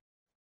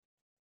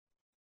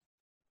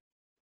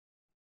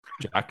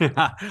 Jack?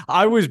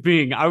 I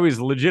was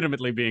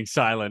legitimately being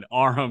silent.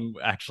 Aram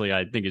actually,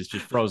 I think, is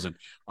just frozen.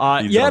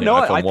 I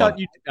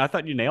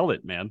thought you nailed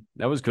it, man.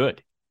 That was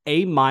good.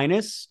 A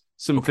minus.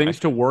 Some Okay. things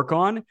to work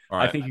on. All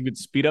right. I think you could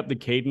speed up the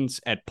cadence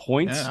at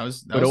points. Yeah, that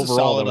was but a overall,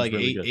 solid that was like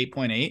really good.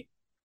 8.8.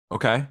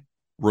 Okay.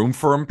 Room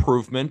for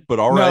improvement, but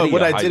already No,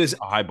 what I high, did is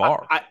a high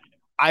bar.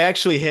 I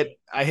actually hit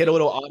a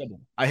little audible.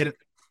 I hit it.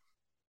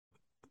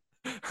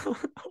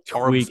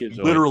 Arm's Tweak is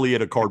literally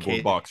in a cardboard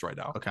Okay. box right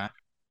now. Okay.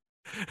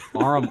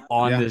 Arm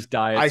on Yeah. this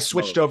diet. I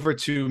switched over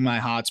to my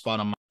hotspot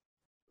on my.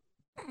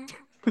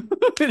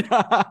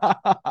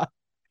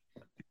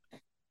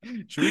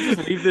 Should we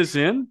just leave this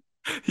in?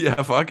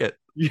 Yeah, fuck it.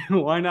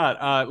 Why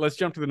not? Let's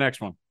jump to the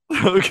next one.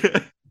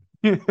 Okay.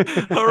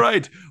 All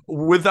right.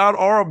 Without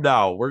Aram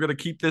now, we're gonna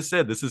keep this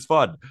in. This is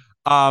fun.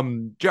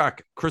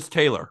 Jack, Chris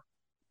Taylor,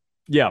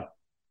 Yeah.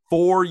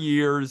 4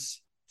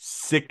 years,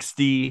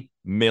 $60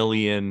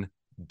 million.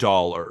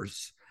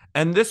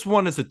 And this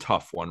one is a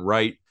tough one,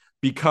 right?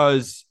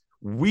 Because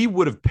we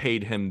would have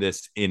paid him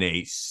this in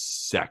a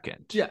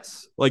second.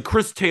 Yes. Like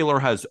Chris Taylor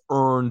has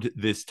earned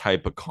this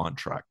type of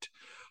contract.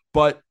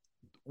 But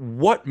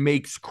what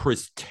makes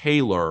Chris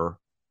Taylor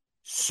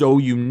so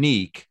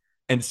unique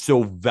and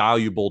so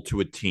valuable to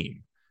a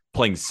team?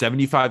 Playing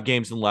 75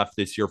 games in left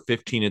this year,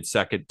 15 at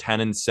second,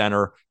 10 in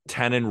center,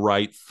 10 in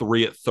right,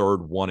 3 at third,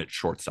 1 at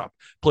shortstop.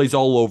 Plays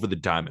all over the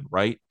diamond,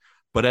 right?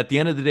 But at the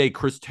end of the day,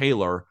 Chris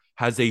Taylor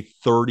has a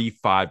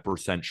 35%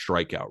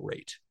 strikeout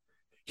rate.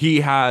 He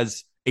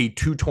has a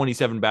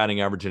 227 batting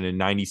average and a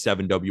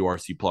 97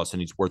 WRC plus, and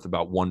he's worth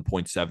about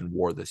 1.7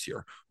 WAR this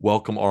year.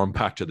 Welcome Aram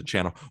back to the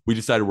channel. We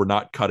decided we're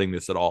not cutting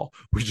this at all.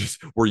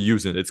 We're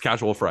using it. It's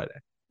Casual Friday.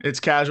 It's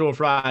Casual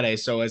Friday,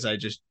 so as I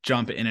just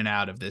jump in and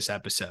out of this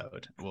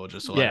episode, we'll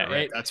just let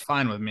it. That's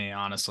fine with me,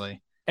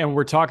 honestly. And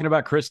we're talking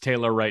about Chris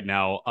Taylor right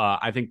now.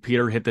 I think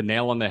Peter hit the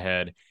nail on the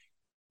head.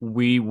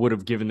 We would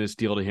have given this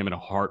deal to him in a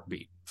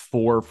heartbeat.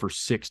 4 for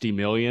 $60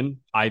 million.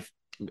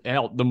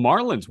 The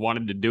Marlins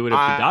wanted to do it if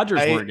the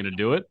Dodgers weren't going to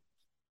do it.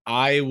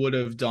 I would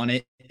have done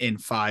it in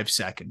 5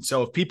 seconds.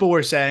 So if people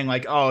were saying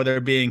like, oh, they're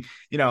being,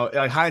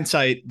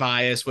 hindsight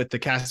bias with the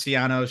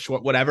Castellanos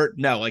short, whatever.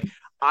 No, like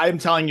I'm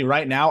telling you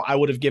right now, I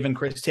would have given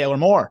Chris Taylor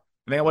more.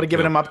 I think I would have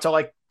given him up to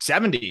like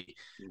 70.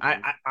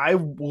 I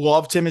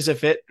loved him as a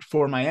fit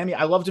for Miami.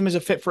 I loved him as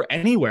a fit for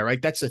anywhere.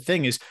 Right. That's the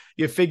thing is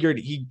you figured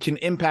he can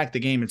impact the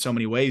game in so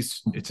many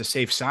ways. It's a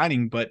safe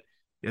signing, but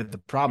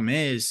the problem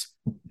is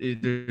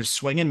there's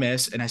swing and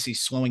miss. And as he's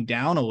slowing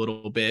down a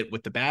little bit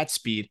with the bat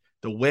speed,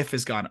 the whiff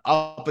has gone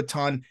up a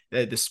ton.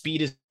 The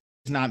speed is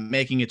not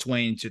making its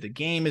way into the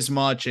game as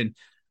much. And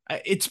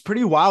it's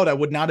pretty wild. I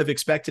would not have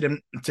expected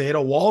him to hit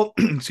a wall,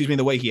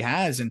 the way he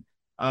has. And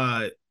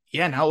now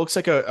it looks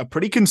like a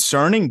pretty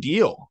concerning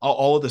deal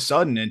all of a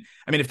sudden. And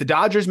I mean, if the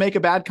Dodgers make a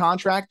bad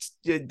contract,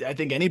 I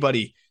think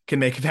anybody can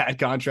make a bad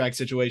contract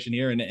situation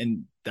here.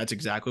 And that's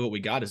exactly what we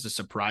got is a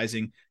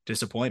surprising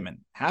disappointment.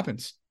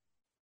 Happens.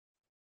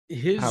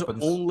 His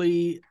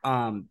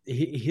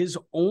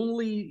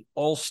only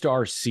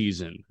All-Star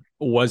season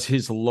was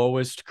his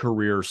lowest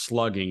career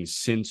slugging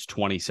since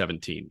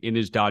 2017 in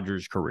his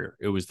Dodgers career.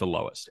 It was the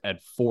lowest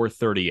at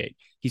 438.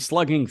 He's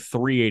slugging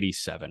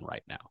 387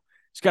 right now.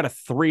 He's got a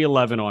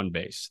 311 on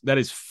base. That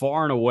is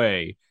far and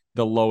away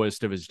the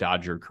lowest of his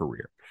Dodger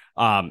career.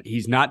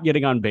 He's not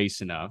getting on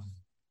base enough.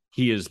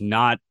 He is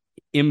not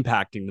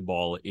impacting the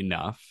ball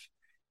enough.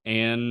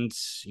 And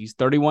he's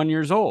 31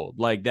 years old.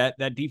 Like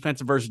that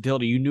defensive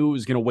versatility, you knew it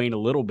was going to wane a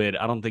little bit.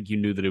 I don't think you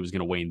knew that it was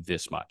going to wane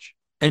this much.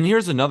 And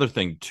here's another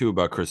thing too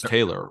about Chris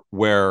Taylor,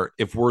 where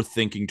if we're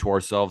thinking to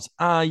ourselves,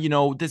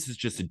 this is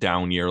just a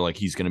down year, like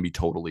he's going to be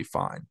totally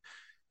fine.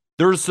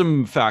 There's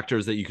some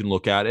factors that you can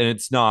look at, and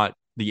it's not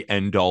the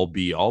end all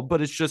be all,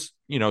 but it's just,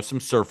 some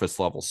surface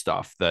level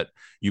stuff that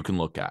you can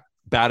look at.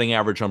 Batting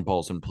average on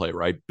balls in play,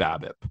 right?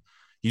 BABIP.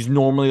 He's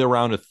normally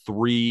around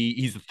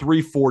he's a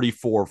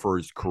 344 for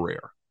his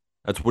career.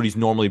 That's what he's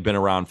normally been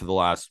around for the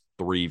last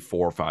 3,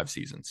 4, 5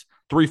 seasons.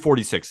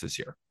 346 this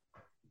year.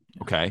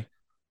 Okay.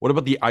 What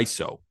about the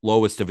ISO?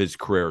 Lowest of his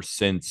career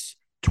since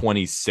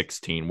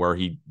 2016, where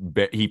he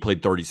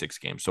played 36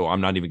 games. So I'm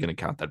not even going to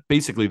count that.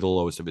 Basically the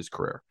lowest of his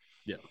career.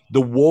 Yeah.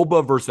 The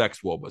WOBA versus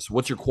ex-WOBA. So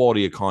what's your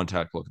quality of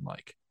contact looking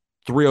like?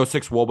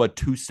 306 WOBA,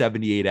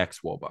 278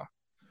 ex-WOBA.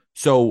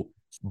 So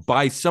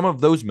by some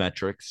of those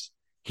metrics,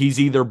 he's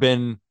either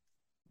been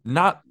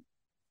not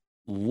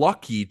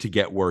lucky to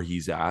get where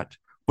he's at,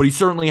 but he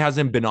certainly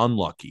hasn't been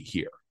unlucky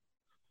here.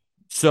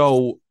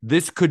 So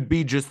this could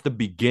be just the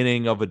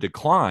beginning of a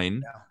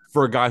decline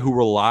for a guy who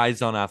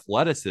relies on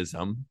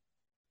athleticism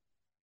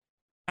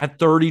at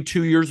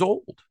 32 years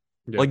old.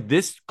 Yeah. Like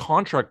this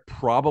contract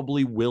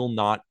probably will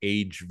not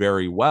age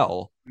very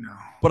well,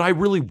 but I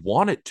really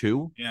want it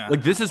to. Yeah.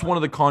 Like this is one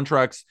of the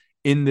contracts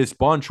in this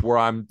bunch where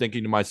I'm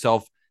thinking to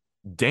myself,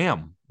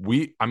 damn,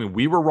 we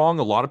were wrong.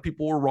 A lot of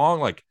people were wrong.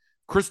 Like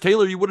Chris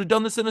Taylor, you would have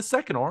done this in a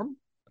second, Arm.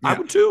 Yeah. I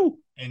would too.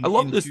 I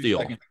love this deal.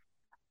 Seconds.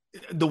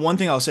 The one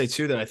thing I'll say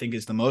too that I think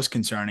is the most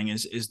concerning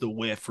is the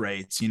whiff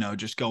rates,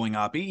 just going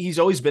up. He's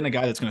always been a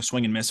guy that's going to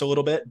swing and miss a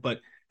little bit,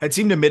 but had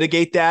seemed to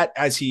mitigate that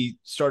as he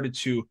started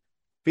to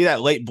be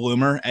that late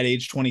bloomer at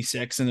age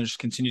 26 and just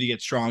continue to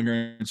get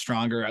stronger and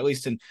stronger, at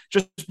least in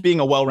just being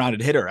a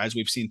well-rounded hitter, as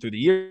we've seen through the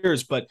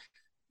years. But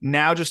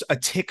now just a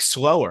tick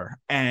slower,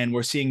 and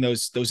we're seeing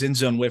those in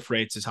zone whiff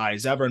rates as high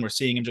as ever, and we're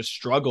seeing him just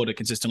struggle to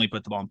consistently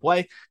put the ball in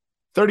play.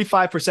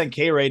 35%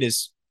 K rate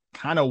is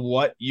kind of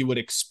what you would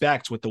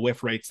expect with the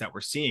whiff rates that we're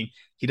seeing.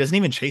 He doesn't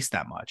even chase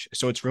that much,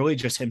 so it's really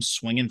just him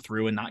swinging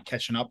through and not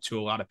catching up to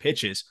a lot of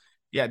pitches.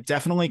 Yeah,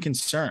 definitely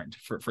concerned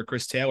for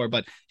Chris Taylor.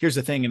 But here's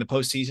the thing: in the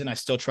postseason, I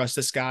still trust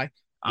this guy.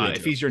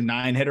 If he's your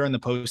 9 hitter in the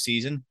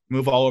postseason,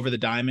 move all over the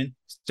diamond,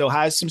 still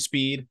has some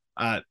speed.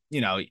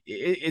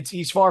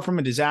 He's far from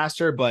a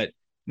disaster, but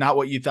not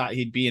what you thought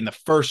he'd be in the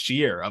first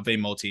year of a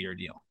multi-year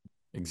deal.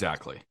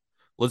 Exactly.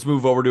 Let's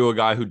move over to a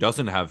guy who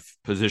doesn't have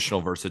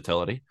positional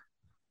versatility,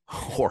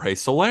 Jorge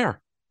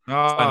Soler.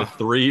 Signed a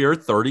 3-year,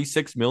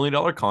 $36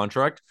 million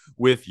contract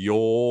with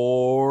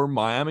your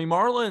Miami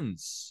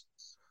Marlins.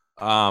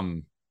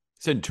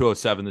 He's in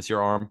 207 this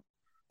year, arm.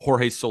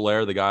 Jorge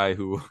Soler, the guy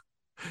who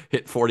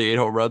hit 48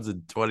 home runs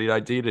in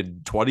 2019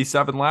 and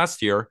 27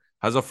 last year,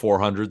 has a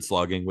 400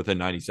 slugging with a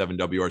 97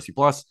 WRC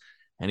plus,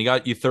 and he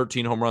got you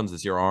 13 home runs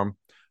this year, arm.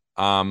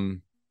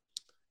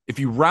 If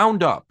you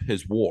round up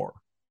his WAR,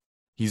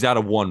 he's at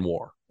a 1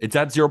 WAR. It's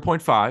at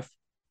 0.5,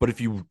 but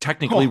if you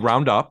technically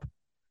round up,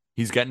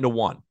 he's getting to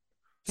 1.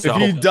 So,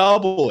 if you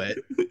double it,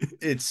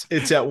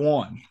 it's at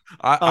 1.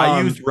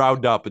 I used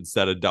round up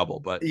instead of double,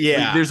 but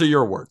yeah, these are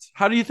your words.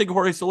 How do you think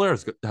Jorge Soler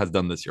has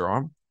done this year,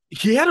 arm?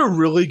 He had a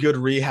really good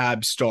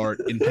rehab start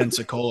in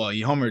Pensacola.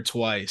 He homered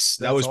twice.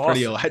 That was awesome.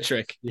 Pretty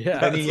electric.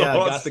 Yeah, and he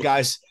got the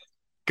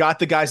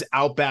guys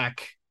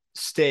Outback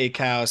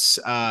Steakhouse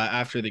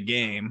after the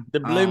game. The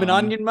blooming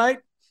onion, mate.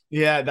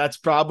 Yeah, that's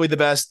probably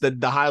the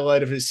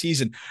highlight of his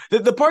season.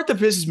 The part that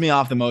pisses me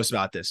off the most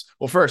about this,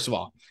 well, first of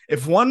all,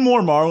 if one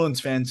more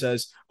Marlins fan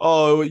says,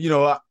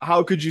 oh,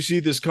 how could you see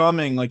this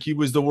coming? Like he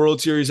was the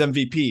World Series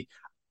MVP.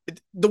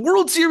 The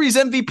World Series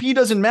MVP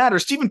doesn't matter.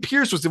 Steven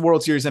Pearce was the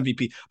World Series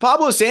MVP.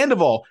 Pablo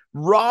Sandoval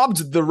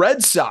robbed the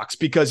Red Sox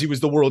because he was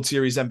the World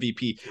Series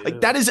MVP. Yeah.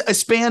 Like that is a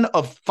span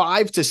of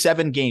 5 to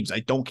 7 games. I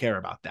don't care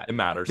about that. It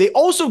matters. They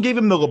also gave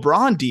him the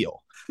LeBron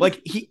deal.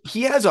 Like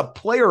he has a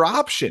player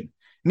option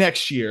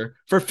next year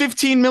for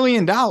 $15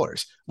 million,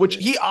 which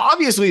he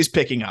obviously is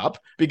picking up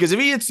because if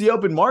he hits the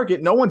open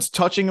market, no one's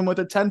touching him with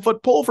a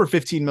 10-foot pole for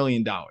 $15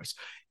 million.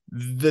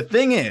 The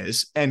thing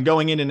is, and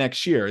going into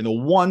next year, and the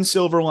one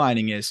silver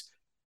lining is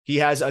he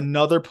has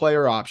another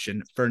player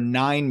option for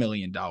 $9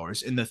 million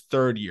in the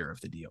 3rd year of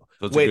the deal.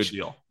 That's a good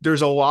deal.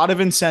 There's a lot of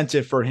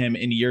incentive for him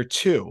in year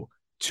 2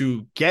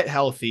 to get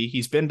healthy.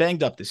 He's been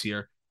banged up this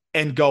year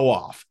and go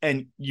off.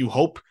 And you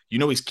hope,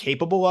 he's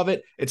capable of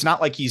it. It's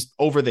not like he's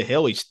over the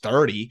hill. He's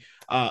 30.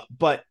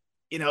 But,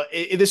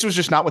 this was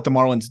just not what the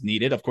Marlins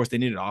needed. Of course, they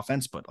needed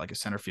offense, but like a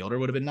center fielder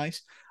would have been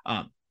nice.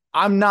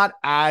 I'm not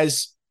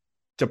as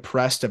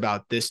depressed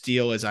about this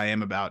deal as I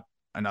am about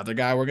another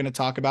guy we're going to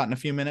talk about in a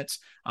few minutes.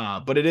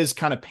 But it is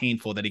kind of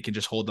painful that he can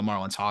just hold the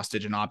Marlins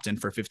hostage and opt in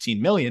for $15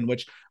 million,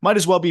 which might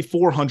as well be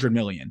 $400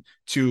 million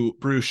to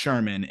Bruce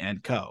Sherman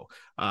and co.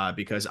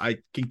 Because I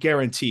can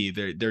guarantee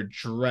they're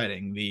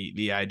dreading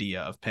the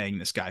idea of paying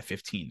this guy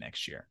 15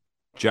 next year.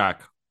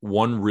 Jack,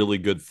 one really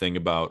good thing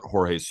about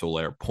Jorge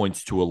Soler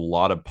points to a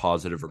lot of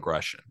positive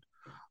regression.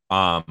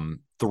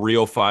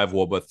 305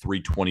 WOBA,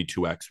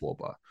 322x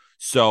WOBA.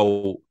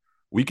 So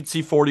we could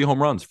see 40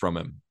 home runs from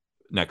him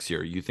next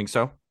year. You think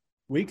so?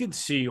 We could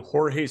see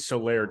Jorge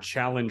Soler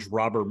challenge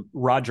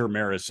Roger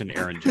Maris and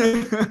Aaron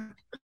Judge.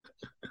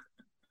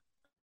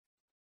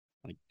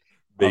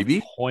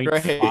 Maybe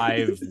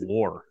 0.5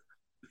 WAR.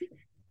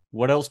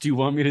 What else do you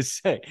want me to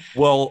say?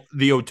 Well,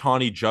 the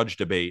Ohtani Judge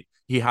debate.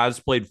 He has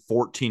played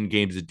 14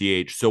 games at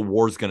DH, so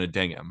WAR's going to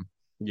ding him.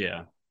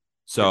 Yeah.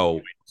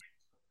 So,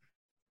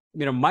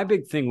 my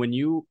big thing when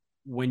you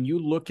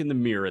look in the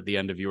mirror at the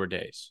end of your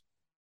days,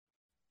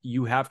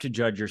 you have to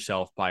judge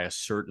yourself by a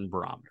certain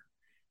barometer.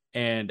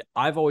 And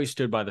I've always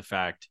stood by the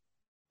fact,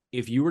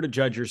 if you were to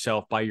judge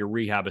yourself by your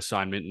rehab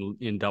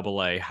assignment in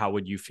AA, how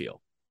would you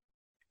feel?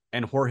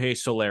 And Jorge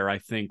Soler, I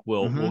think,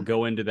 will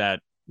go into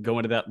that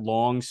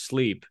long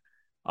sleep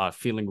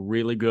feeling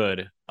really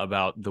good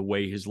about the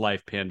way his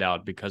life panned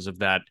out because of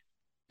that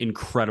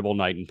incredible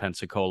night in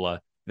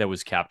Pensacola that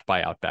was capped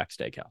by Outback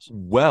Steakhouse.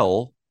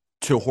 Well,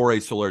 to Jorge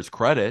Soler's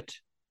credit,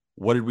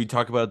 what did we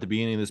talk about at the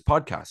beginning of this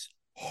podcast?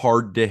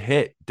 Hard to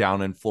hit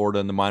down in Florida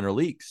in the minor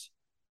leagues.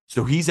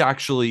 So he's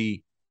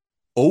actually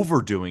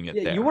overdoing it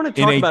there. You want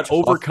to talk about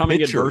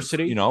overcoming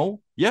adversity?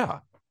 Yeah.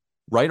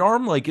 Right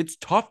arm, like it's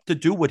tough to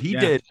do what he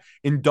did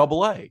in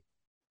AA.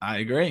 I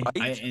agree.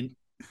 Right?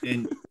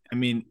 I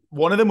mean,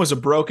 one of them was a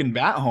broken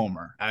bat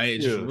homer.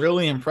 It's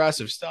really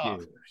impressive stuff.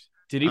 Dude.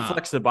 Did he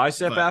flex the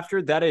bicep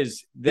after? That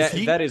is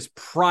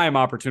prime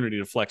opportunity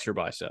to flex your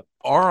bicep.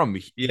 Aram,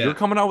 you're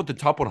coming out with the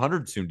top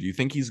 100 soon. Do you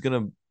think he's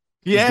going to?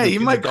 Yeah, he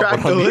might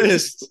crack the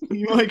list.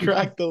 He might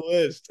crack the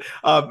list.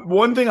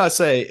 One thing I'll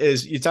say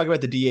is you talk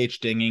about the DH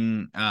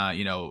dinging,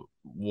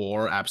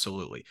 WAR,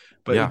 absolutely.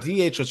 But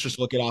DH, let's just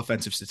look at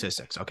offensive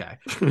statistics. Okay.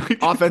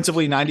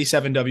 Offensively,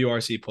 97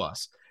 WRC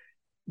plus.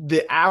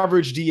 the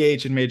average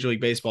DH in Major League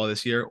Baseball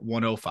this year,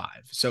 105.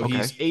 So Okay.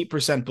 he's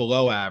 8%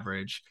 below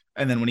average.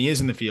 And then when he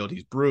is in the field,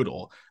 he's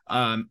brutal.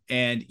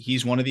 And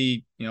he's one of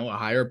the,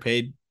 higher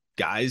paid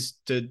guys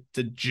to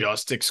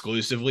just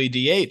exclusively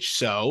DH.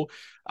 So,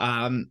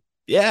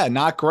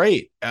 not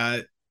great.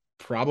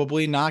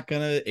 Probably not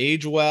going to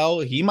age well.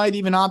 He might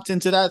even opt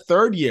into that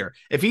third year.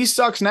 If he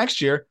sucks next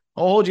year,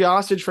 I'll hold you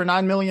hostage for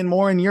 $9 million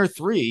more in year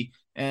 3.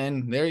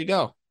 And there you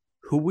go.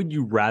 Who would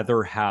you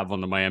rather have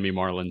on the Miami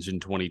Marlins in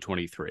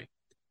 2023?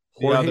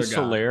 The other Jorge guy.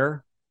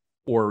 Soler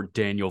or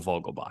Daniel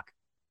Vogelbach?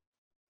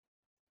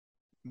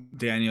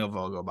 Daniel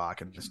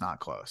Vogelbach, and it's not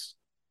close.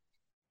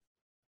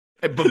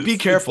 But be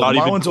careful. Not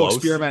The even Marlins will close.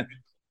 experiment.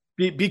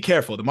 Be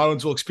careful. The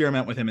Marlins will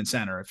experiment with him in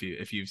center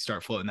if you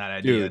start floating that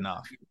idea Dude,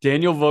 enough.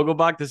 Daniel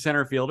Vogelbach, the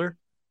center fielder?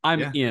 I'm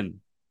Yeah.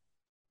 in.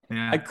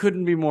 Yeah. I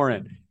couldn't be more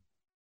in.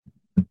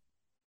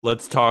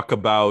 Let's talk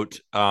about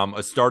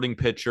a starting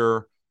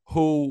pitcher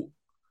who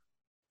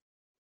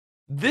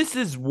this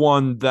is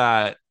one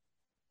that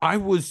I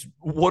was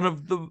one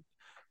of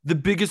the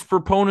biggest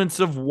proponents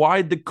of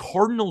why the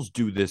Cardinals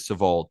do this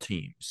of all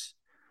teams.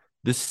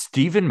 This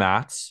Steven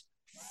Matz,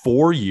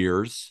 4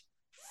 years,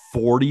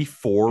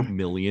 $44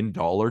 million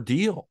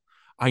deal.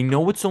 I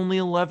know it's only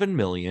 $11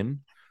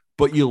 million,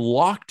 but you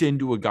locked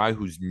into a guy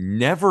who's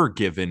never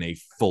given a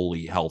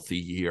fully healthy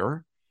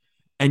year.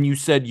 And you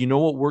said, you know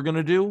what we're going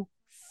to do?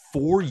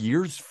 4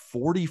 years,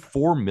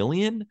 $44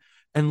 million.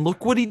 And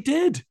look what he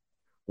did.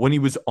 When he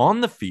was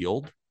on the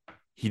field,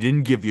 he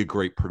didn't give you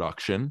great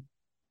production,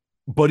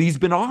 but he's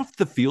been off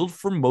the field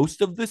for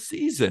most of the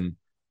season.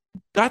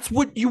 That's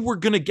what you were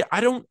going to get.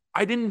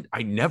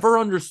 I never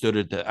understood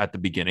it at the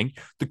beginning.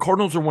 The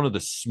Cardinals are one of the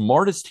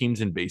smartest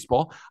teams in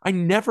baseball. I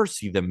never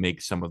see them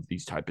make some of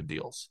these type of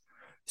deals.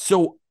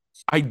 So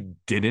I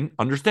didn't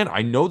understand.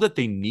 I know that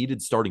they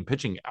needed starting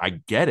pitching.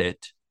 I get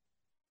it.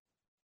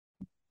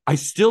 I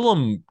still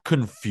am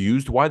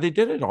confused why they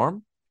did it,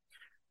 Arm.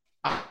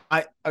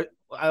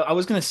 I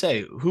was gonna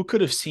say, who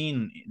could have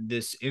seen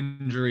this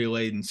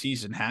injury-laden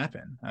season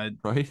happen?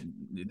 Right?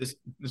 This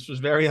was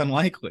very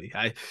unlikely.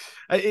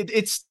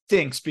 It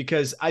stinks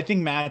because I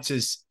think Matz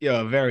is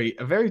a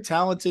very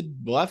talented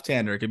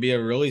left-hander. It could be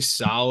a really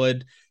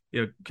solid,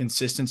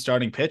 consistent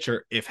starting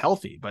pitcher if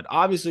healthy. But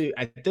obviously,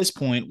 at this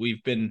point,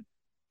 we've been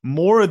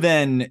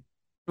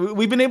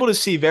able to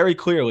see very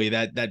clearly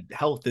that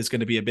health is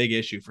going to be a big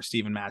issue for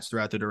Steven Matz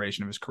throughout the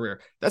duration of his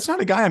career. That's not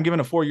a guy I'm giving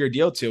a 4-year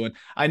deal to. And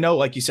I know,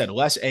 like you said,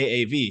 less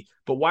AAV,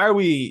 but why are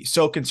we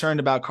so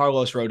concerned about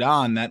Carlos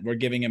Rodon that we're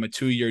giving him a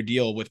 2-year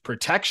deal with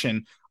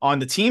protection on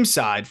the team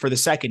side for the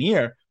second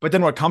year, but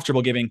then we're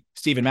comfortable giving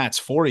Steven Matz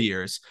 4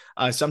 years?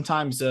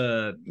 Sometimes,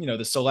 the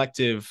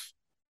selective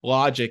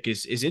logic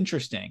is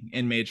interesting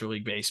in Major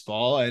League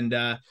Baseball.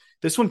 And,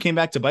 this one came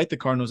back to bite the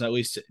Cardinals, at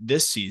least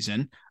this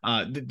season.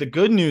 The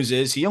good news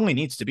is he only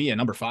needs to be a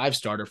number 5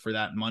 starter for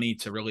that money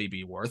to really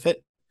be worth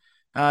it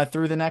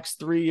through the next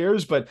 3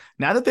 years. But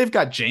now that they've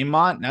got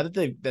Jamont, now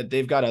that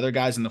they've got other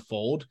guys in the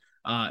fold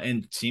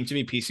and seem to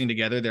be piecing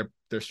together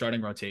their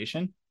starting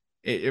rotation,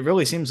 it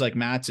really seems like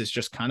Matz is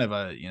just kind of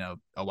a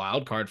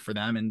wild card for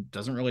them and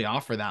doesn't really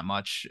offer that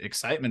much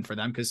excitement for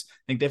them because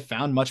I think they've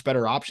found much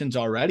better options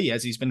already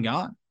as he's been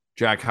gone.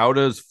 Jack, how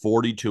does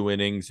 42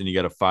 innings and you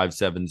got a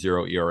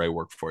 5.70 ERA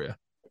work for you?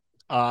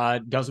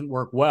 Doesn't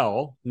work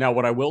well. Now,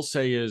 what I will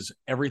say is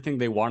everything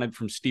they wanted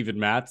from Steven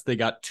Matz, they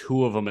got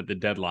 2 of them at the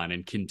deadline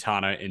in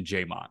Quintana and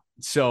Jamont.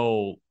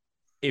 So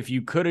if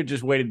you could have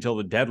just waited until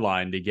the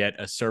deadline to get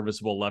a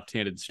serviceable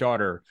left-handed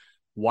starter,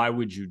 why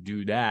would you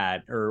do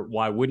that? Or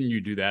why wouldn't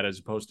you do that as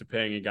opposed to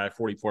paying a guy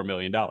 $44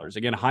 million?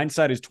 Again,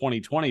 hindsight is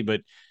 2020,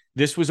 but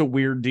this was a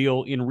weird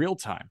deal in real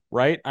time,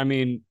 right? I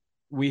mean,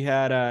 we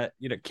had,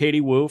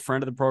 Katie Wu,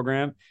 friend of the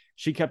program.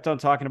 She kept on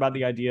talking about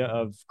the idea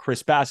of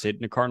Chris Bassett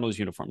in a Cardinals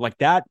uniform. Like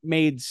that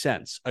made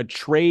sense. A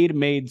trade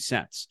made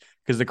sense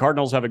because the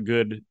Cardinals have a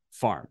good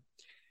farm.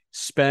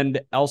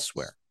 Spend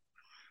elsewhere.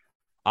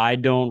 I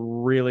don't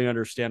really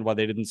understand why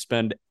they didn't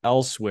spend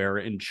elsewhere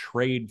and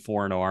trade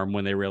for an arm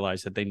when they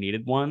realized that they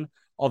needed one.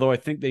 Although I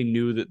think they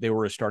knew that they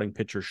were a starting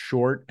pitcher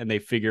short and they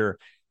figure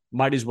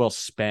might as well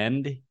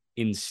spend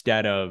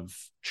instead of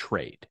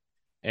trade.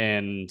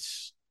 And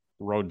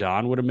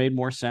Rodon would have made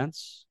more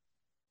sense.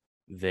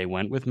 They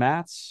went with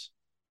Matz.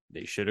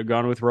 They should have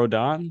gone with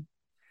Rodon.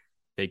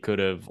 They could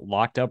have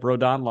locked up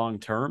Rodon long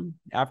term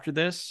after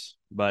this,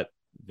 but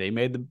they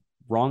made the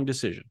wrong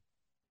decision.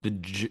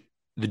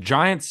 The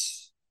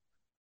Giants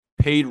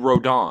paid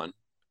Rodon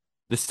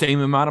the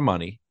same amount of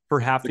money for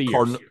half the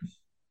years.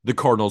 The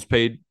Cardinals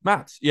paid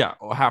Matz. Yeah,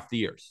 half the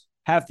years.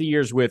 Half the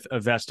years with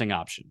a vesting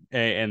option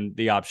and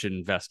the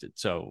option vested.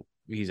 So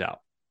he's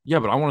out. Yeah,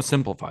 but I want to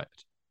simplify it.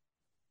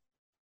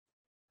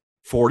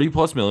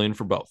 40+ million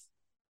for both.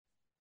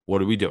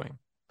 What are we doing?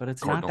 But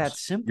it's Cardinals. Not that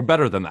simple. You're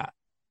better than that.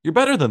 You're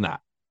better than that.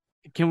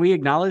 Can we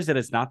acknowledge that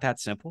it's not that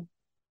simple?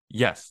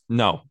 Yes.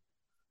 No.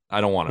 I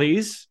don't want to.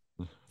 Please?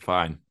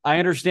 Fine. I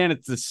understand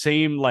it's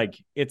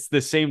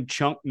the same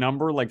chunk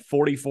number, like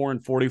 44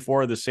 and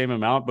 44 are the same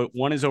amount, but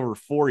one is over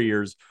 4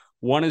 years,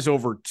 One is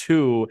over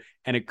 2,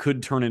 and it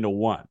could turn into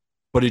 1.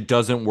 But it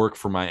doesn't work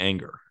for my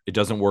anger. It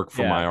doesn't work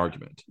for my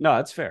argument. No,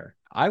 that's fair.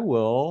 I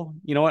will.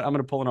 You know what? I'm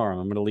going to pull an arm.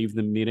 I'm going to leave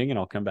the meeting and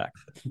I'll come back.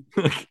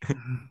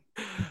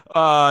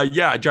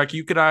 Yeah, Jack,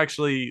 you could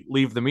actually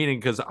leave the meeting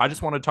because I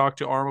just want to talk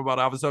to Arm about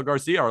Avisail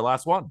Garcia, our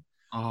last one.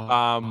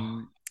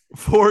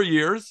 4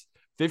 years,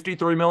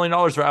 $53 million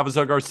for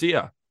Avisail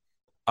Garcia.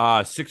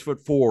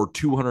 6'4",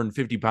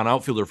 250-pound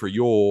outfielder for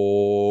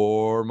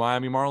your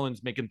Miami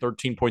Marlins, making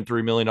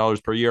 $13.3 million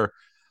per year.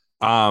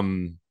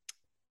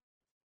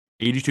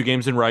 82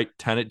 games in right,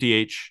 10 at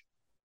DH.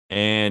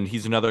 And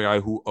he's another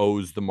guy who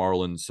owes the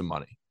Marlins some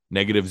money.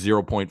 Negative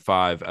 0.5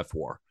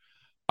 FWAR.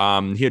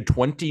 He had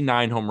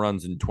 29 home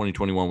runs in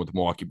 2021 with the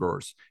Milwaukee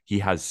Brewers. He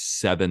has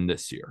 7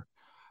 this year.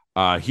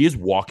 He is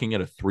walking at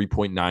a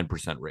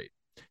 3.9% rate.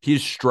 He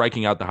is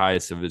striking out the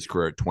highest of his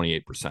career at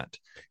 28%.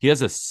 He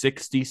has a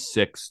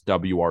 66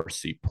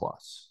 WRC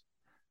plus.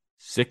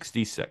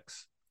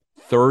 66.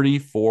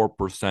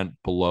 34%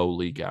 below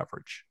league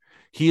average.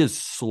 He is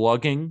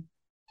slugging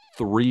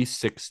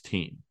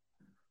 316.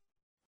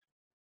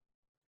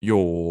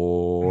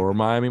 Your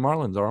Miami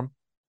Marlins, Arm.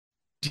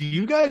 Do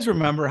you guys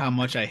remember how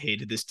much I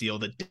hated this deal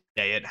the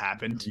day it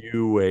happened?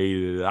 You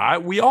hated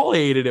it. We all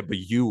hated it, but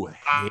you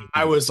hated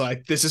I was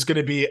like, this is going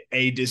to be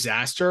a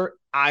disaster.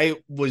 I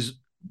was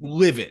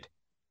livid.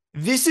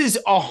 This is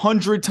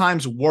 100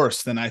 times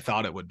worse than I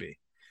thought it would be.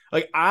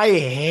 Like, I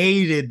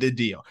hated the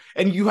deal.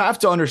 And you have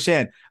to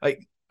understand,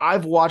 like,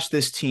 I've watched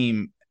this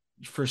team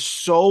for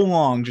so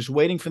long, just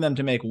waiting for them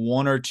to make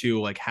 1 or 2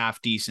 like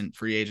half decent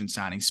free agent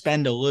signings,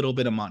 spend a little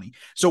bit of money.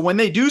 So when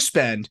they do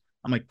spend,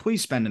 I'm like,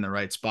 please spend in the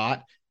right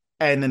spot.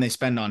 And then they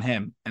spend on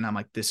him. And I'm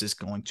like, this is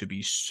going to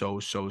be so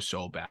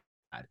bad.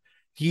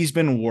 He's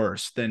been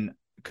worse than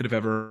could have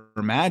ever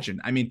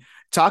imagined. I mean,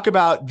 talk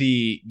about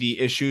the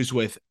issues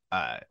with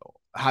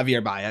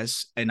Javier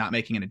Baez and not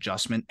making an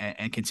adjustment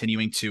and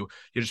continuing to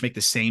just make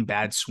the same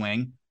bad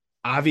swing.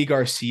 Avi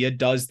Garcia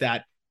does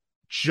that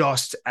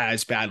just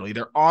as badly.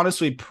 They're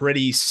honestly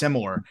pretty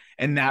similar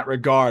in that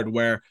regard,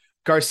 where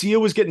Garcia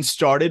was getting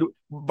started.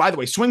 By the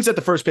way, swings at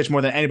the first pitch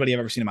more than anybody I've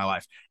ever seen in my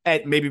life,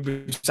 and maybe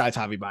besides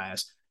Javi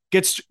Baez.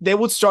 They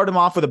would start him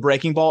off with a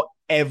breaking ball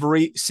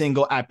every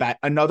single at bat.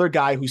 Another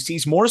guy who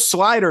sees more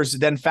sliders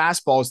than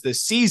fastballs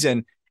this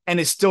season and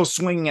is still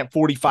swinging at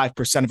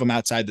 45% of them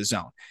outside the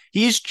zone.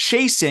 He is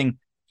chasing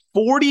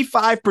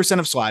 45%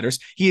 of sliders.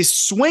 He is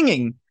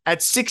swinging at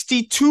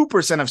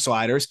 62% of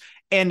sliders,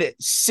 and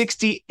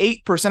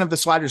 68% of the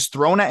sliders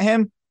thrown at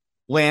him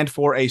land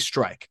for a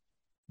strike.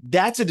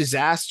 That's a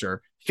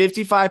disaster.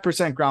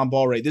 55% ground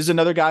ball rate. This is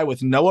another guy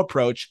with no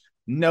approach,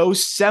 no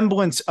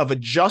semblance of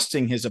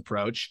adjusting his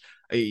approach.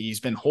 He's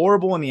been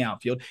horrible in the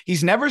outfield.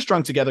 He's never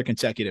strung together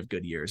consecutive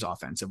good years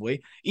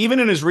offensively. Even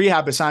in his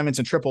rehab assignments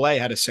in AAA,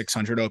 had a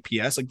 600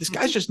 OPS. Like, this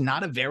guy's just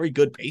not a very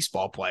good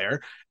baseball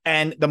player.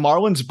 And the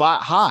Marlins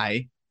bought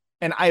high,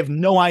 and I have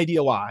no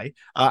idea why.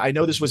 I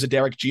know this was a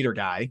Derek Jeter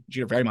guy.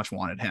 Jeter very much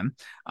wanted him,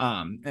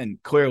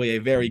 and clearly a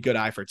very good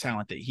eye for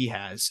talent that he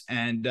has.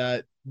 And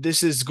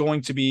this is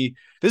going to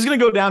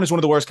go down as one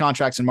of the worst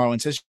contracts in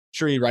Marlins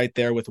history, right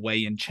there with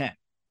Wei-Yin Chen.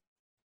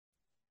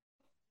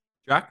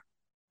 Jack?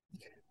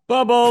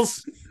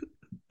 Bubbles.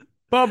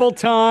 Bubble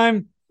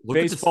time. Look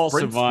Baseball at the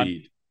sprint savant.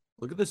 speed.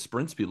 Look at the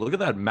sprint speed. Look at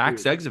that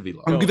max exit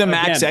velo. Look at the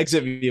max again-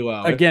 exit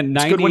velo. Again,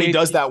 It's good when he 98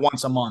 does that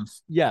once a month.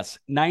 Yes,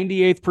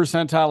 98th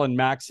percentile in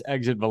max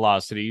exit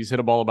velocity. He's hit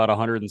a ball about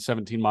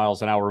 117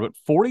 miles an hour, but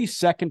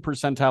 42nd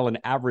percentile in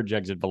average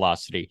exit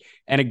velocity.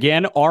 And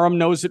again, Aram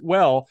knows it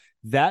well.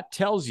 That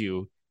tells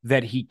you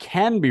that he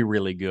can be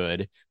really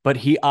good, but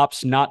he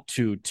opts not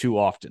to too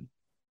often.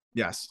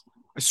 Yes.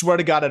 I swear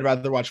to God, I'd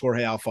rather watch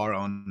Jorge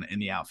Alfaro in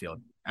the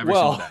outfield every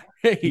single day.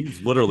 Hey,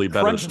 He's literally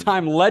better crunch than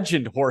time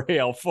legend Jorge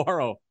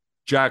Alfaro.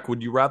 Jack,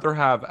 would you rather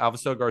have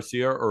Avisail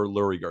Garcia or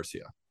Lurie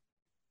Garcia?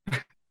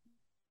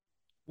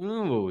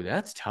 Ooh,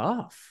 that's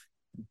tough.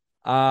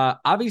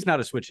 Avi's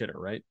not a switch hitter,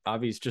 right?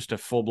 Avi's just a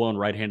full-blown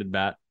right-handed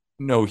bat.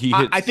 No, he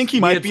hits. I think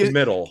he might hits be the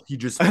middle. He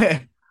just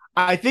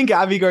I think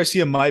Avi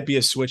Garcia might be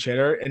a switch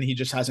hitter, and he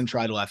just hasn't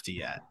tried lefty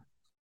yet.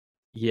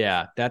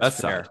 Yeah, that's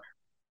fair. sad.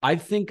 I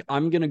think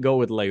I'm going to go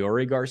with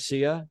Leury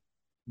Garcia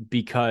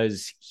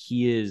because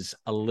he is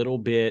a little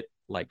bit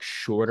like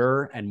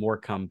shorter and more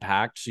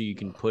compact, so you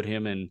can put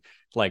him in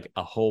like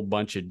a whole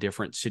bunch of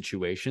different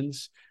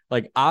situations.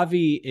 Like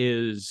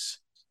Avi's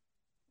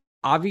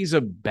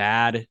a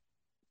bad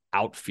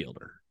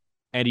outfielder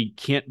and he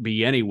can't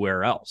be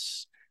anywhere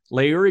else.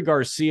 Leury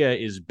Garcia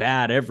is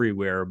bad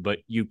everywhere, but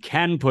you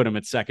can put him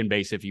at second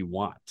base if you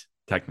want.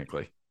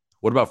 technically.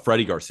 What about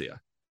Freddie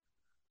Garcia?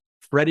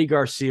 Freddie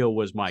Garcia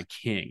was my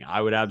king.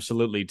 I would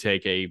absolutely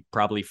take a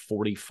probably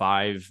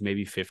 45,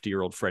 maybe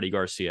 50-year-old Freddie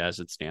Garcia as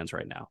it stands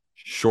right now.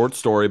 Short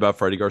story about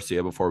Freddie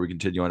Garcia before we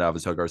continue on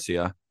Avisail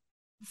Garcia.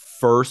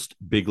 First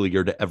big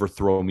leaguer to ever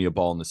throw me a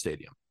ball in the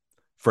stadium.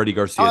 Freddie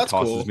Garcia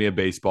tosses me a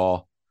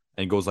baseball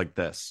and goes like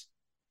this.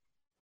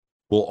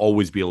 Will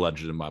always be a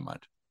legend in my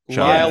mind.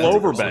 Lyle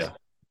Overbay.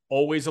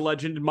 Always a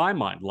legend in my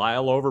mind.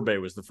 Lyle Overbay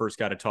was the first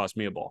guy to toss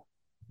me a ball.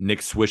 Nick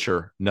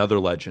Swisher, another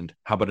legend.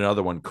 How about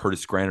another one?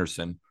 Curtis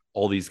Granderson.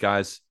 All these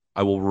guys,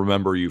 I will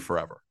remember you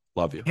forever.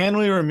 Love you.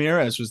 Hanley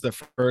Ramirez was the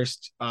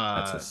first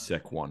That's a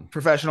sick one.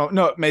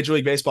 Major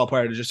League Baseball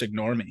player to just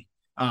ignore me.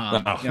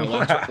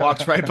 Oh.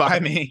 Walked right by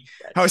me.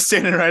 I was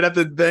standing right at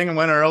the thing and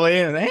went early,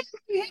 and I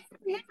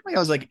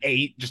was like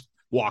 8, just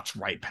walked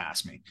right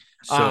past me.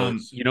 So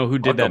you know who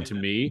did that welcome.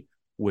 to me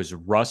was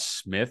Russ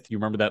Smith. You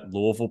remember that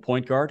Louisville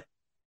point guard?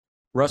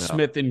 Russ No.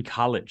 Smith in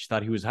college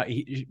thought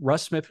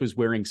Russ Smith was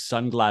wearing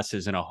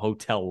sunglasses in a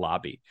hotel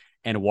lobby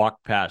and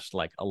walked past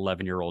like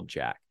 11-year-old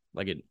Jack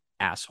like an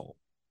asshole.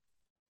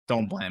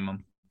 Don't blame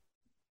him.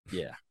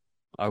 Yeah.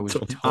 I was So,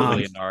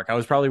 totally a narc. I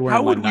was probably wearing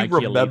How would my we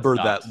Nike remember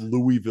Elite that socks.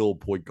 Louisville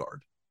point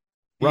guard?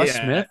 Russ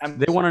Yeah, Smith?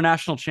 They won a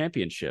national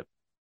championship.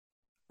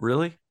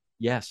 Really?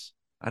 Yes.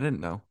 I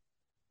didn't know.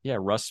 Yeah,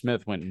 Russ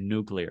Smith went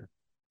nuclear.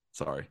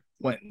 Sorry.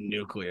 Went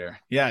nuclear.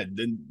 Yeah,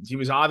 he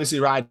was obviously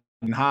riding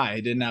high.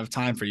 He didn't have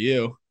time for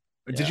you.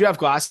 Yeah. Did you have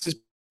glasses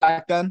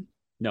back then?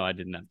 No, I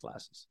didn't have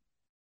glasses.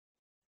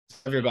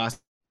 Have your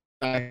glasses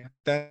back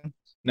then?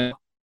 No.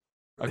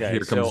 Okay,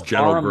 Here comes so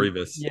General Aram-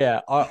 Grievous.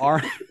 Yeah,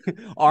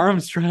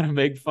 Aram's trying to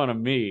make fun of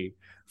me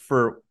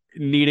for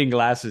needing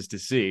glasses to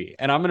see,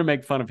 and I'm going to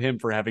make fun of him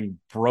for having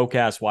broke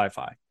ass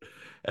Wi-Fi.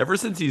 Ever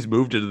since he's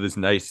moved into this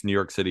nice New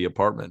York City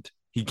apartment,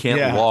 he can't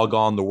Yeah. log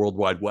on the World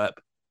Wide Web.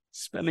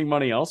 Spending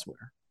money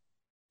elsewhere.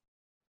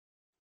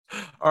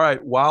 All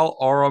right. While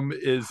Aram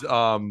is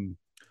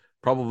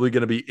probably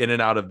going to be in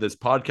and out of this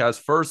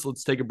podcast, first,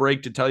 let's take a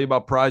break to tell you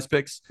about Prize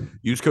Picks.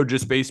 Use code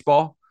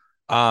JustBaseball.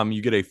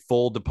 You get a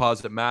full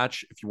deposit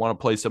match if you want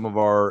to play some of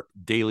our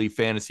daily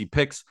fantasy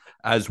picks,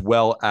 as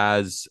well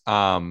as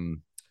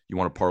you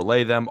want to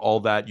parlay them. All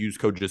that. Use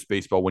code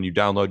JustBaseball. When you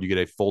download, you get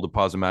a full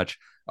deposit match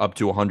up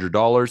to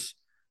 $100.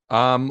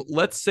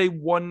 Let's say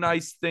one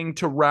nice thing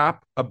to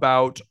wrap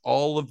about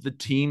all of the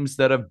teams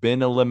that have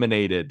been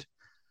eliminated.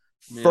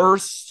 Yeah.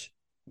 First,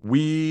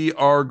 we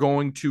are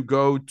going to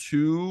go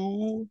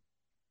to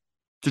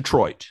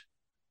Detroit,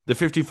 the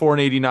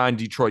 54-89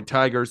 Detroit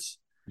Tigers.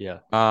 Yeah.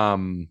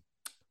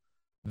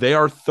 They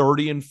are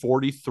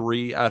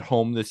 30-43 at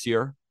home this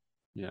year.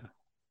 Yeah.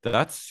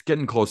 That's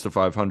getting close to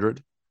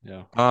 500.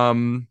 Yeah.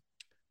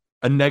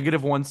 A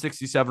negative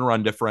 167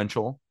 run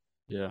differential.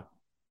 Yeah.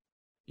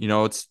 You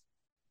know, it's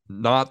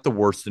not the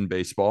worst in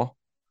baseball.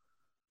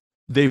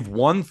 They've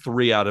won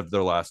 3 out of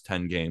their last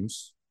 10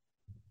 games.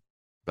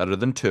 Better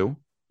than 2.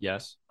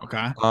 Yes.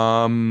 Okay.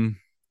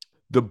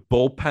 The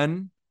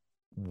bullpen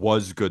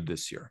was good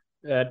this year.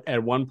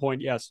 At one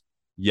point, yes.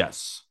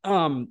 Yes.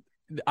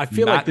 I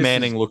feel Matt like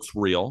Manning looks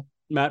real.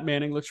 Matt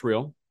Manning looks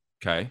real.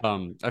 Okay.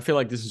 I feel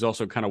like this is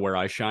also kind of where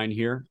I shine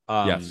here.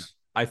 Yes.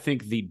 I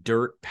think the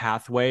dirt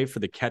pathway for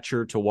the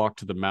catcher to walk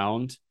to the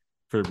mound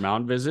for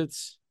mound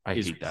visits I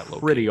is hate that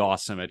low-key. pretty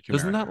awesome at Comerica.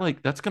 Doesn't that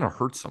that's going to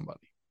hurt somebody?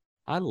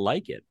 I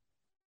like it.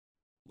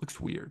 Looks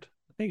weird.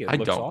 I think it I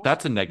looks don't. awesome.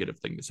 That's a negative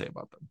thing to say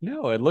about them.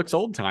 No, it looks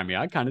old timey.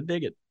 I kind of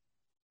dig it.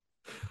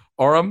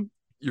 Aram,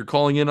 you're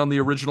calling in on the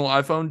original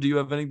iPhone. Do you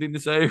have anything to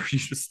say, or are you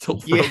just still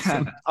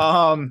frozen?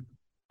 Yeah.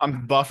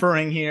 I'm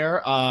buffering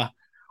here.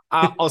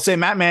 I'll say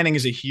Matt Manning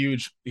is a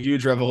huge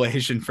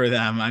revelation for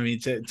them. I mean,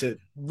 to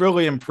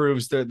really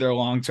improves their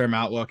long-term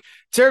outlook.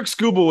 Tarek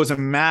Skubal was a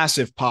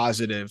massive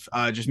positive,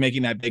 just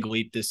making that big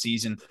leap this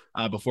season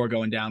before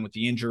going down with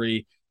the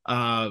injury.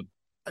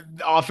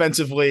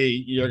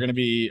 Offensively, you're going to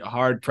be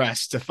hard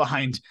pressed to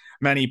find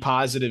many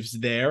positives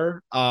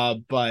there.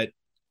 But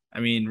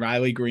I mean,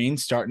 Riley Green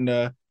starting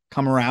to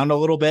come around a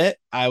little bit.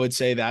 I would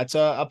say that's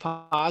a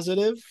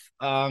positive.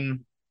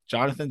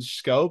 Jonathan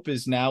Scope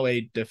is now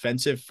a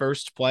defensive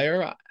first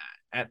player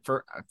at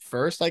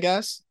first, I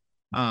guess.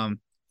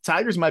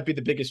 Tigers might be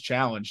the biggest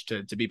challenge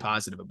to be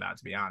positive about,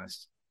 to be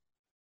honest.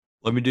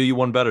 Let me do you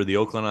one better. The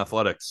Oakland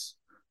Athletics.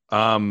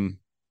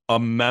 A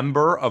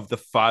member of the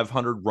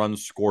 500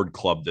 runs scored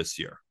club this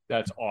year.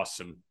 That's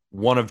awesome.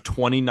 One of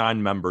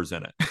 29 members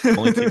in it. The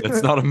only team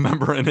that's not a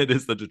member in it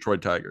is the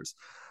Detroit Tigers.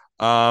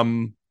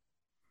 You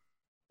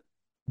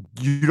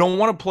don't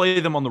want to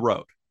play them on the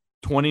road.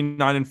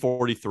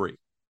 29-43.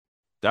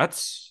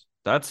 That's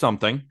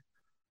something.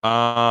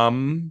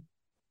 Again,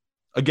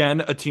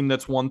 a team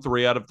that's won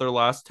 3 out of their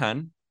last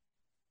 10.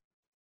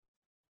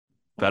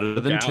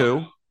 Better than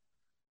 2.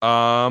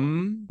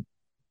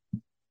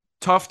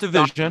 Tough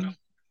division.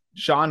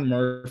 Sean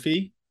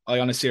Murphy,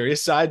 like on a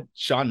serious side,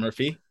 Sean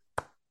Murphy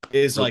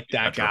is like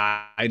that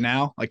guy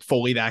now, like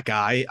fully that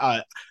guy.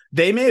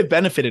 They may have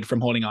benefited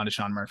from holding on to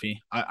Sean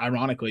Murphy,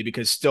 ironically,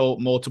 because still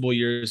multiple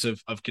years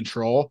of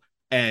control.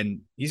 And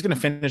he's going to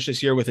finish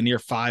this year with a near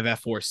 5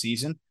 F4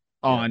 season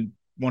on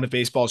one of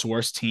baseball's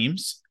worst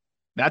teams.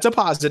 That's a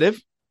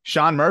positive.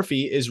 Sean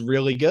Murphy is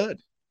really good.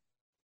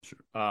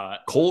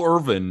 Cole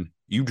Irvin,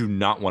 you do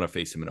not want to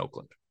face him in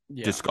Oakland.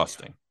 Yeah.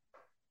 Disgusting.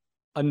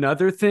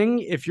 Another thing,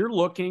 if you're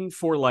looking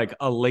for like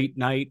a late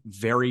night,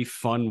 very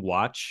fun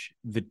watch,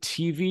 the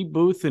TV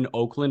booth in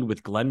Oakland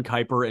with Glenn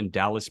Kuiper and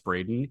Dallas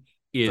Braden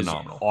is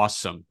phenomenal.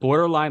 Awesome.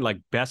 Borderline like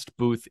best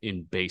booth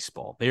in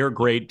baseball. They are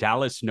great.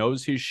 Dallas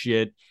knows his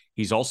shit.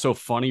 He's also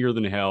funnier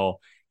than hell.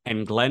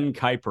 and Glenn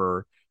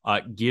Kuiper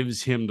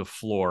gives him the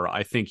floor.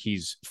 I think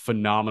he's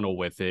phenomenal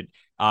with it.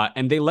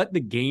 And they let the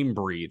game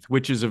breathe,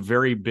 which is a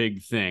very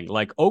big thing.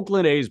 Like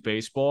Oakland A's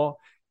baseball,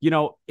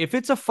 if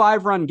it's a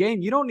 5-run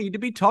game, you don't need to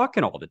be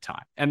talking all the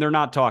time. And they're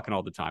not talking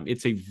all the time.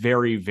 It's a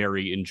very,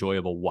 very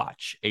enjoyable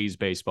watch, A's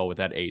baseball with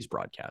that A's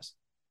broadcast.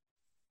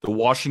 The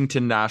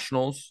Washington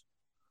Nationals,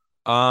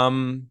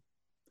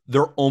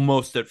 they're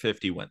almost at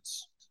 50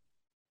 wins.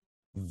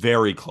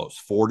 Very close.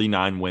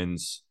 49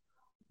 wins,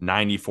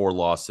 94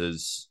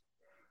 losses.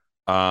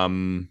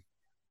 You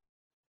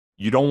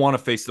don't want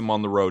to face them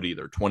on the road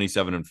either.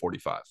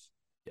 27-45.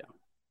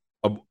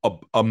 Yeah.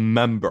 A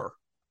member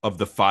of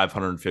the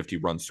 550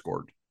 runs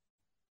scored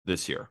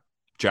this year.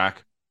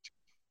 Jack,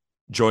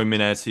 Joey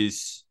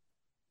Meneses.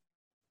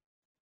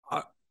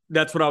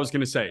 That's what I was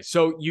going to say.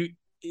 So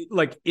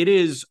it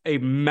is a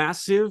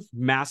massive,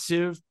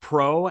 massive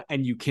pro,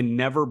 and you can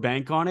never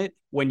bank on it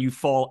when you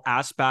fall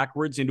ass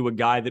backwards into a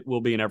guy that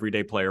will be an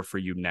everyday player for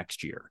you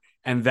next year.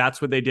 And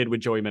that's what they did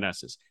with Joey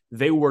Meneses.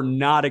 They were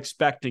not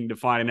expecting to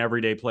find an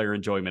everyday player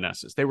in Joey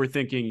Meneses. They were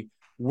thinking,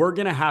 we're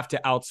going to have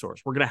to outsource.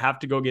 We're going to have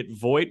to go get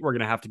Voit. We're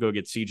going to have to go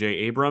get CJ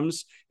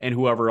Abrams and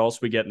whoever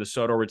else we get in the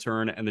Soto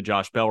return and the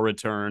Josh Bell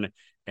return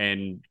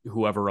and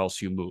whoever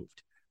else you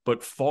moved.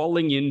 But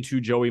falling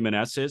into Joey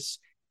Meneses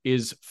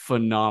is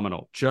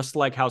phenomenal, just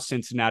like how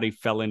Cincinnati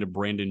fell into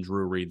Brandon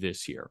Drury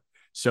this year.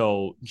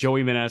 So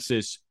Joey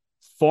Meneses,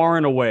 far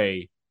and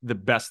away, the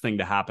best thing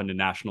to happen to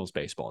Nationals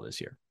baseball this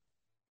year.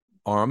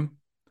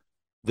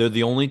 They're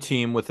the only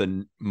team with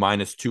a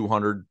minus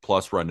 200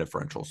 plus run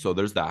differential. So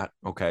there's that.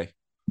 Okay.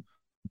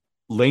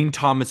 Lane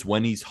Thomas,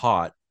 when he's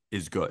hot,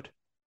 is good.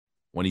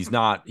 When he's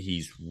not,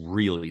 he's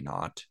really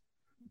not.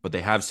 But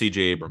they have CJ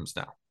Abrams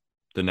now.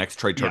 The next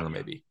Trey Turner,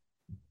 maybe.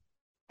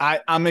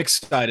 I'm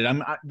excited.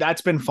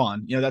 That's been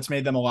fun. That's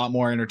made them a lot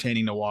more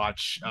entertaining to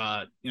watch.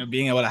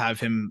 Being able to have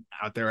him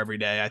out there every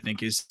day, I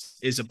think is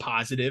a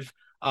positive.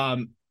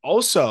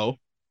 Also,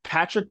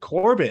 Patrick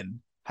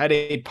Corbin had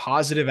a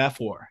positive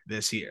F4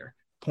 this year.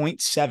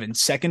 0.7,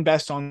 second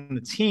best on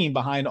the team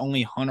behind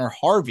only Hunter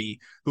Harvey,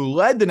 who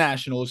led the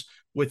Nationals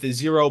with a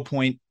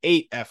 0.8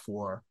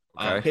 F4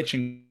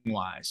 pitching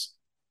wise.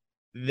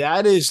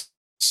 That is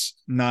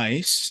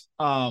nice.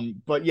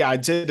 But yeah,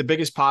 I'd say the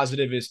biggest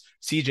positive is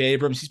CJ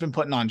Abrams. He's been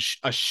putting on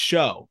a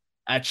show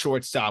at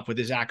shortstop with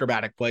his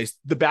acrobatic plays.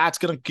 The bat's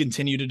going to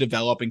continue to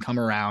develop and come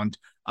around.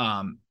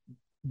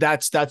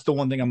 That's the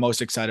one thing I'm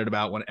most excited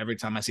about every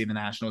time I see the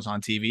Nationals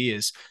on TV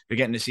is you're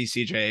getting to see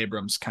CJ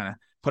Abrams kind of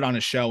put on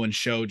a show and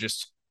show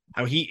just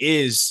how he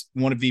is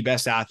one of the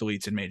best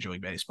athletes in Major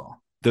League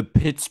Baseball. The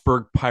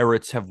Pittsburgh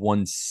Pirates have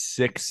won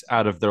 6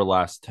 out of their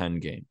last 10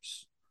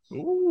 games.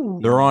 Ooh.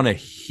 They're on a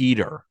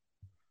heater,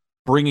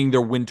 bringing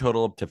their win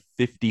total up to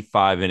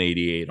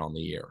 55-88 on the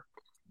year.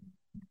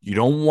 You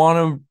don't want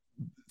to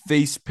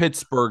face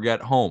Pittsburgh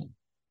at home.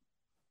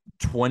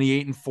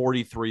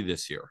 28-43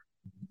 this year.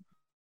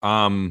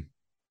 Damn,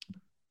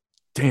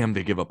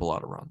 they give up a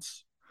lot of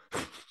runs.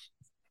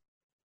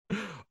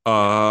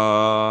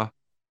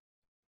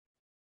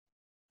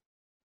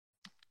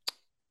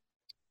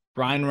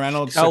 Brian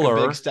Reynolds took a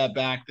big step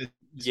back this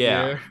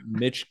year.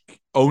 Mitch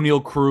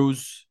O'Neill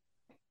Cruz.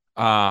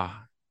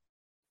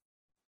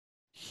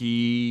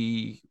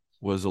 He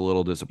was a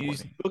little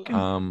disappointing.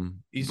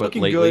 He's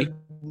looking good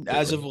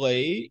as of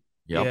late.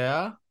 Yep.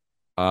 Yeah.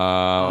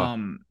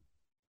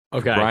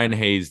 Okay. Brian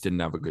Hayes didn't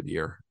have a good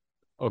year.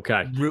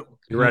 Okay. You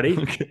ready?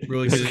 Okay.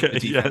 Really good. Okay,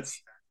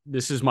 yes.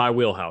 This is my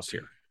wheelhouse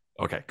here.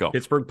 Okay, go.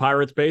 Pittsburgh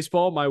Pirates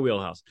baseball, my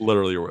wheelhouse.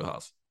 Literally your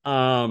wheelhouse.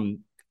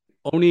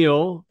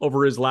 O'Neill,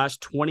 over his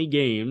last 20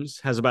 games,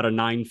 has about a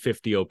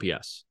 950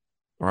 OPS.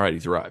 All right,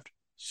 he's arrived.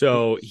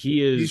 So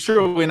he's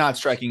surely not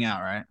striking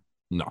out, right?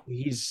 No.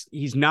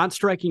 He's not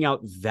striking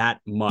out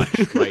that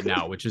much right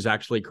now, which is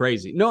actually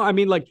crazy. No, I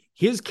mean, like,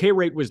 his K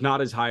rate was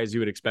not as high as you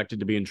would expect it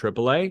to be in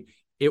AAA.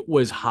 It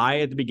was high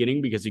at the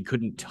beginning because he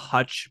couldn't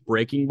touch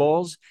breaking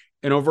balls.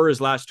 And over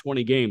his last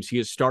 20 games, he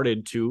has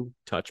started to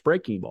touch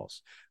breaking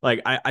balls.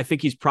 Like, I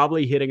think he's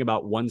probably hitting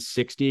about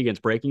 160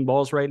 against breaking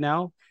balls right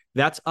now.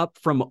 That's up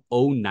from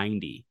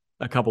 090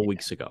 a couple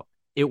weeks ago.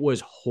 It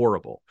was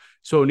horrible.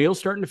 So O'Neill's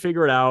starting to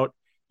figure it out.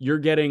 You're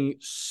getting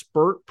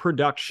spurt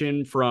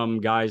production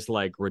from guys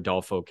like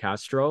Rodolfo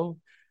Castro,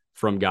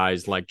 from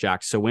guys like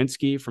Jack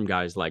Sawinski, from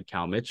guys like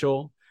Cal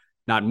Mitchell.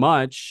 Not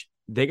much.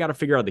 They got to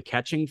figure out the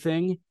catching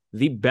thing.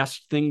 The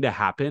best thing to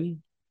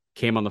happen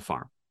came on the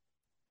farm.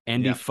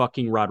 Andy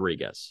fucking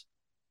Rodriguez.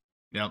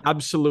 Yep.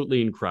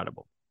 Absolutely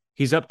incredible.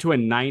 He's up to a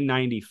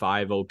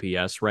 995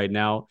 OPS right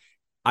now.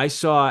 I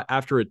saw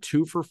after a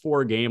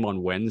 2-for-4 game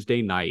on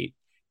Wednesday night,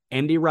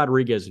 Andy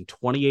Rodriguez in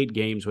 28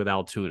 games with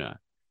Altoona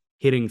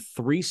hitting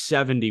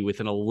 370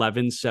 with an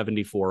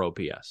 1174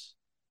 OPS.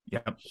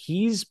 Yep.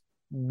 He's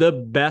the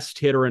best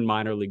hitter in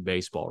minor league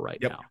baseball right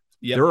now.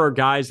 Yep. There are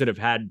guys that have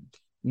had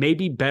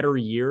maybe better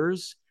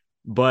years,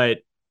 but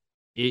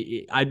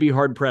I'd be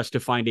hard-pressed to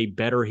find a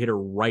better hitter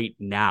right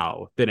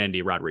now than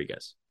Andy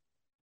Rodriguez.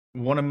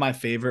 One of my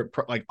favorite,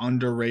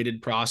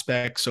 underrated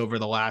prospects over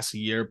the last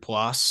year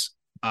plus.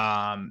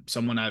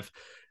 Someone I've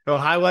Well,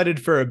 highlighted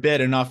for a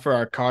bit, enough for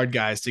our card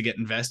guys to get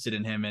invested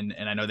in him. And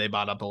I know they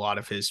bought up a lot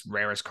of his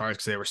rarest cards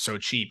because they were so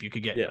cheap. You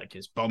could get like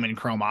his Bowman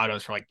Chrome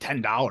Autos for like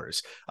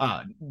 $10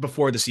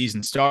 before the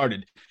season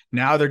started.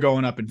 Now they're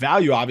going up in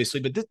value,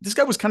 obviously. But this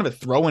guy was kind of a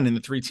throw-in the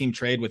 3-team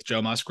trade with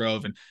Joe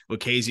Musgrove and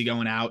Lucchesi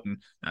going out.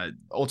 And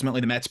ultimately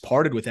the Mets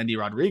parted with Endy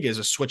Rodriguez,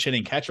 a switch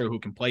hitting catcher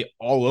who can play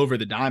all over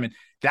the diamond.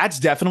 That's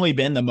definitely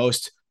been the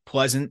most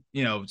pleasant,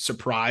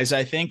 surprise,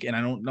 I think. And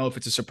I don't know if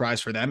it's a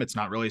surprise for them. It's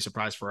not really a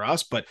surprise for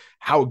us, but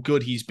how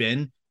good he's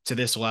been to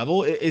this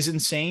level is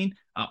insane.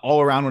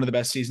 All around one of the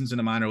best seasons in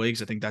the minor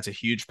leagues. I think that's a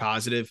huge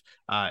positive.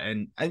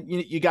 And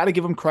you got to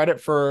give him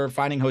credit for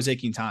finding Jose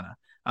Quintana.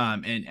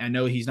 And I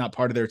know he's not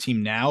part of their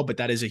team now, but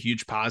that is a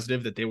huge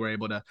positive that they were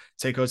able to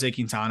take Jose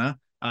Quintana,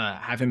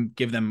 have him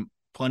give them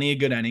plenty of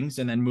good innings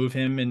and then move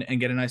him and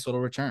get a nice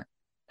little return.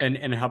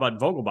 And how about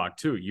Vogelbach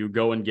too? You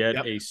go and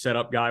get a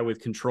setup guy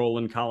with control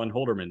and Colin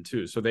Holderman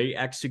too. So they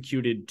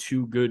executed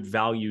two good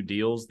value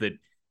deals that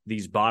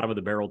these bottom of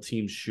the barrel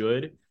teams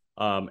should.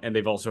 And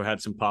they've also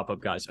had some pop-up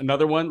guys.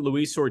 Another one,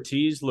 Luis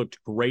Ortiz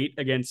looked great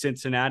against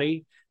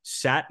Cincinnati,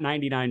 sat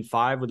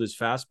 99.5 with his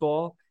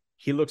fastball.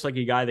 He looks like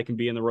a guy that can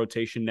be in the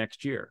rotation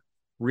next year.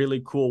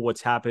 Really cool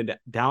what's happened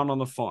down on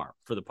the farm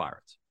for the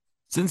Pirates.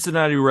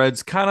 Cincinnati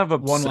Reds kind of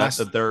upset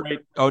that they're.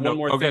 One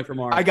more thing from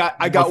our. I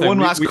got one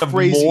last we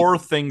crazy. Have more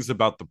things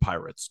about the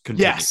Pirates.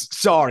 Continue. Yes,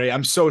 sorry,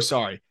 I'm so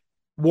sorry.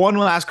 One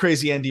last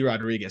crazy Endy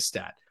Rodriguez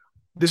stat.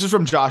 This is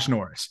from Josh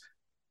Norris,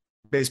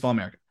 Baseball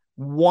America.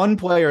 One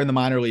player in the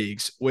minor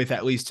leagues with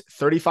at least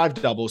 35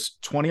 doubles,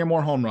 20 or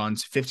more home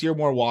runs, 50 or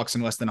more walks,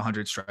 and less than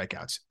 100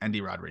 strikeouts.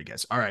 Endy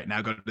Rodriguez. All right,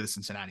 now go to the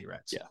Cincinnati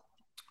Reds. Yeah,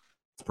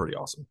 it's pretty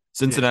awesome.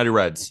 Cincinnati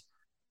Reds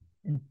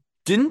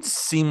didn't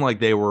seem like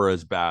they were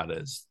as bad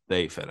as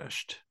they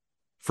finished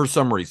for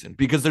some reason,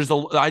 because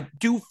I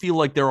do feel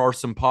like there are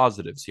some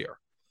positives here.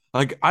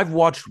 Like, I've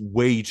watched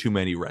way too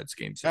many Reds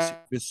games this year.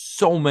 There's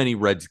so many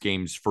Reds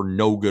games for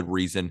no good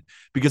reason,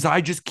 because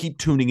I just keep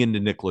tuning into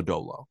Nick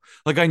Lodolo.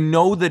 Like, I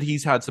know that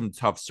he's had some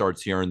tough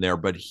starts here and there,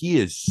 but he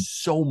is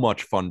so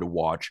much fun to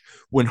watch.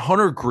 When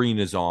Hunter Green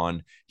is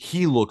on,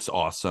 he looks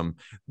awesome.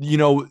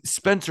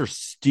 Spencer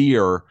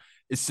Steer,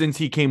 since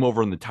he came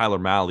over in the Tyler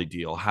Mahle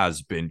deal,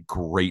 has been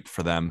great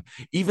for them.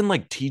 Even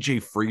like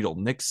TJ Friedl,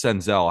 Nick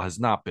Senzel has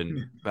not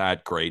been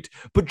that great.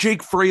 But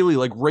Jake Fraley,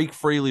 like Rake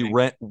Fraley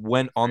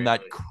went on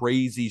that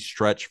crazy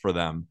stretch for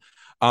them.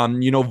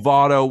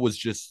 Votto was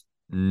just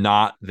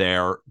not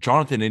there.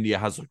 Jonathan India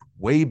has looked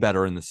way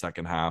better in the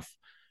second half.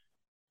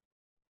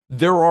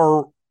 There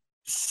are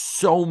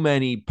so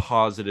many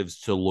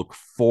positives to look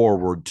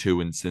forward to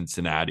in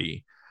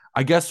Cincinnati.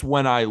 I guess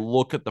when I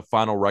look at the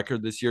final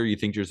record this year, you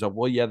think to yourself,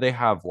 well, yeah, they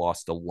have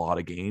lost a lot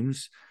of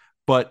games,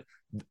 but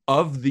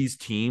of these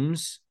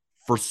teams,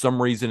 for some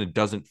reason, it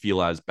doesn't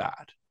feel as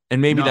bad. And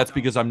maybe that's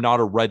because I'm not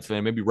a Reds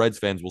fan. Maybe Reds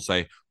fans will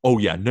say, oh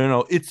yeah,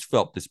 no, it's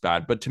felt this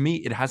bad. But to me,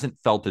 it hasn't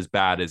felt as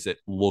bad as it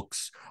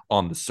looks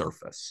on the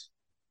surface.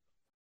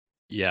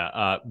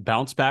 Yeah.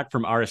 Bounce back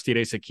from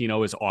Aristides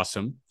Aquino is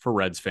awesome for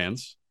Reds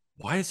fans.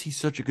 Why is he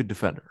such a good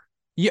defender?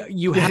 Yeah,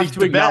 you have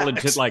to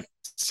acknowledge that, like,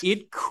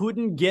 it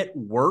couldn't get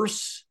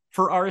worse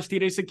for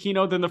Aristides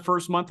Aquino than the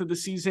first month of the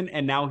season,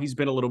 and now he's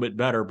been a little bit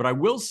better. But I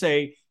will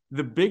say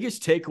the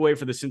biggest takeaway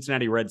for the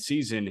Cincinnati Reds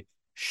season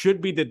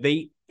should be that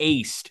they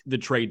aced the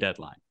trade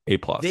deadline. A+.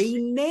 They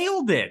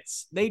nailed it.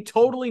 They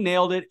totally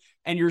nailed it,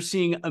 and you're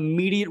seeing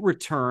immediate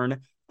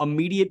return,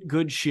 immediate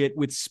good shit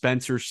with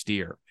Spencer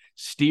Steer.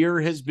 Steer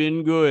has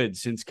been good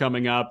since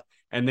coming up.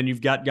 And then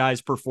you've got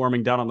guys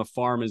performing down on the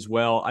farm as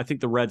well. I think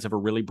the Reds have a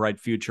really bright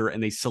future,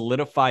 and they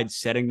solidified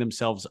setting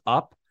themselves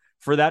up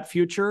for that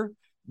future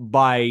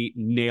by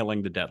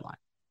nailing the deadline.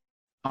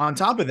 On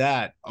top of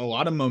that, a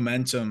lot of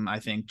momentum, I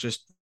think,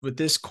 just with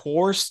this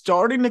core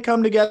starting to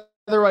come together,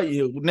 right?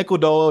 Nick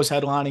Lodolo is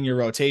headlining your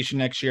rotation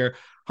next year.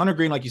 Hunter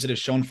Green, like you said, has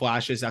shown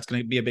flashes. That's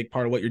going to be a big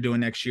part of what you're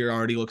doing next year.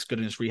 Already looks good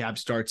in his rehab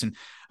starts. And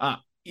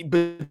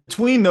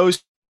between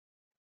those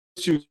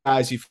two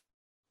guys, you've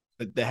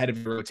the head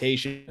of the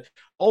rotation.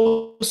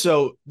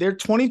 Also, they're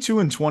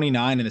 22 and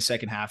 29 in the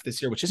second half this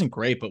year, which isn't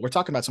great, but we're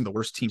talking about some of the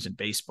worst teams in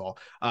baseball.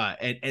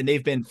 And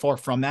they've been far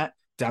from that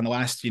down the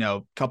last,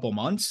 couple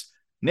months.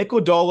 Nick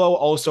Lodolo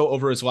also,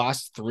 over his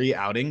last 3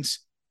 outings,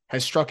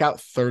 has struck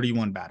out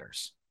 31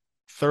 batters.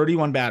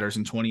 31 batters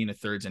in 20 and a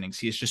thirds innings.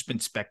 He has just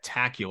been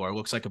spectacular.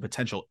 Looks like a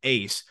potential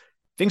ace.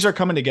 Things are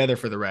coming together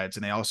for the Reds,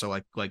 and they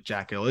also, like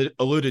Jack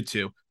alluded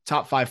to,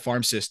 top 5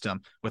 farm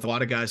system with a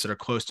lot of guys that are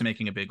close to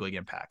making a big league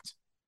impact.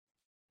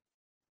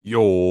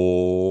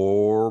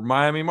 Your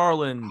Miami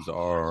Marlins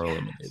are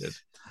eliminated.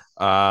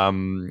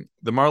 The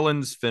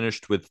Marlins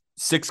finished with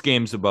 6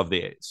 games above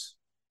the A's.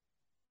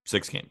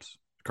 6 games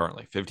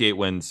currently. 58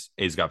 wins.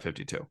 A's got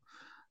 52.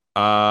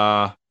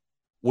 What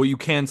you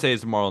can say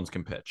is the Marlins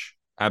can pitch.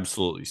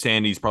 Absolutely.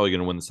 Sandy's probably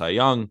going to win the Cy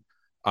Young.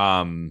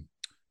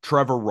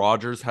 Trevor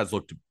Rogers has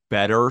looked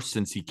better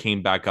since he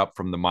came back up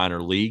from the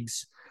minor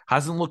leagues.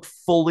 Hasn't looked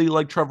fully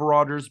like Trevor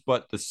Rogers,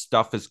 but the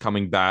stuff is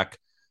coming back.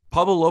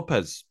 Pablo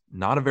Lopez,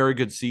 not a very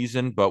good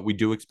season, but we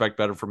do expect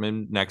better from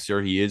him next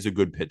year. He is a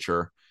good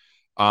pitcher.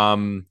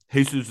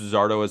 Jesus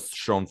Luzardo has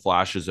shown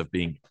flashes of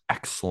being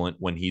excellent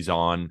when he's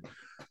on.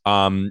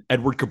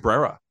 Edward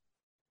Cabrera,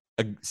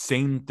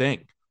 same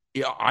thing.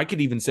 Yeah, I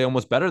could even say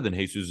almost better than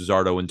Jesus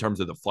Luzardo in terms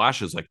of the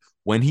flashes. Like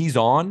when he's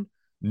on,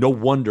 no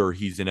wonder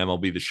he's an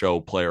MLB The Show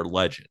player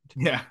legend.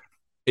 Yeah.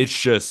 It's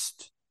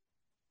just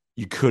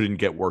you couldn't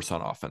get worse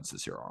on offense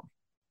this year.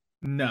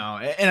 No,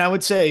 and I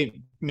would say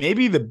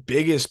maybe the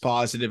biggest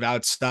positive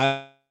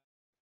outside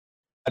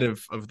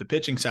of the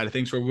pitching side of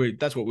things, where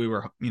that's what we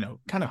were,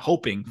 kind of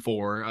hoping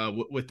for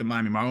with the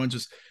Miami Marlins,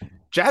 was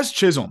Jazz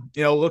Chisholm.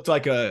 Looked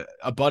like a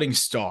budding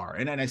star,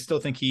 and I still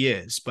think he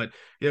is, but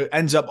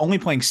ends up only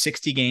playing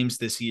 60 games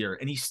this year,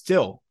 and he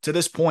still, to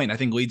this point, I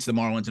think leads the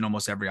Marlins in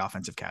almost every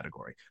offensive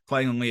category,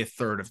 playing only a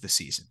third of the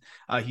season.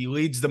 He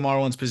leads the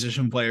Marlins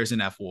position players in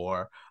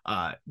FWAR,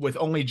 with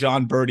only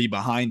John Birdie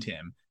behind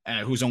him,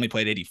 who's only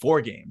played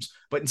 84 games.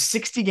 But in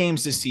 60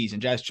 games this season,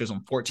 Jazz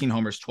Chisholm, 14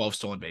 homers, 12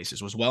 stolen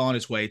bases, was well on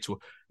his way to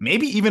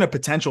maybe even a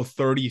potential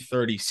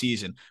 30-30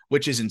 season,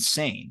 which is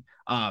insane.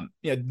 The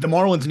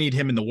Marlins need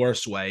him in the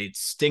worst way. It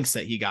stinks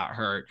that he got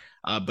hurt,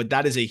 but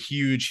that is a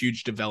huge,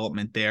 huge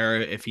development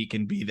there if he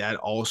can be that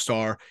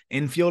all-star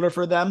infielder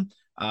for them.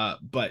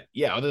 But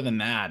yeah, other than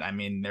that, I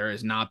mean, there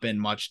has not been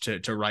much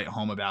to write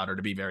home about or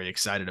to be very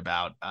excited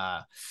about.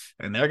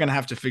 And they're going to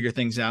have to figure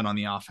things out on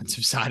the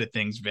offensive side of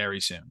things very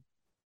soon.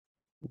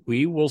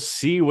 We will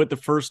see what the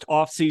first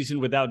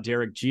offseason without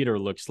Derek Jeter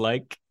looks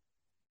like.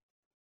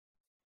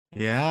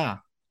 Yeah.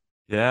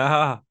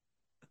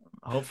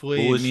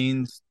 Hopefully it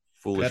means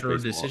better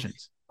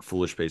decisions.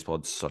 Foolish Baseball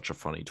had such a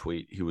funny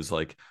tweet. He was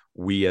like,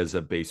 we as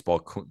a baseball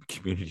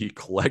community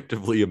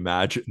collectively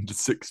imagined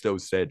Sixto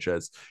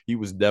Sanchez. He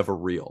was never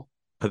real.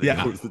 I think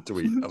that was the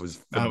tweet.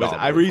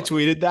 I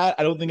retweeted that.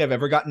 I don't think I've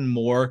ever gotten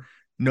more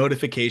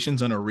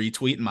notifications on a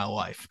retweet in my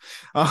life,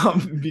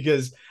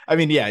 because I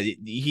mean, yeah,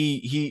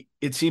 he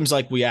it seems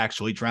like we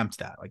actually dreamt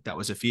that, like that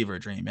was a fever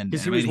dream. And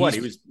he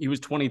was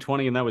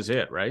 2020 and that was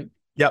it, right?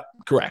 Yep,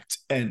 correct.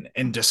 And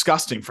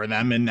disgusting for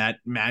them in that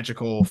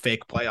magical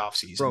fake playoff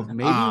season. Bro,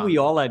 maybe we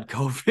all had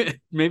COVID.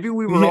 Maybe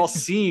we were all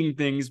seeing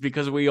things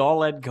because we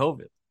all had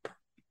COVID.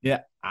 Yeah,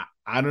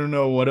 I don't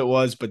know what it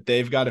was, but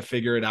they've got to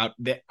figure it out.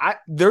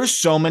 There's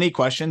so many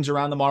questions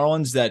around the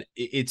Marlins that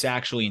it's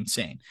actually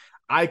insane.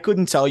 I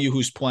couldn't tell you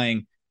who's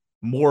playing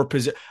more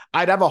position.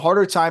 I'd have a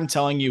harder time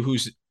telling you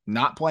who's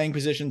not playing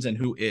positions and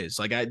who is.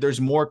 Like, there's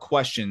more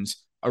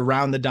questions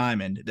around the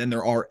diamond than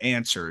there are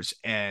answers,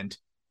 and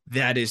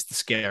that is the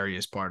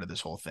scariest part of this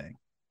whole thing.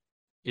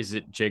 Is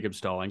it Jacob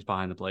Stallings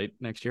behind the plate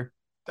next year?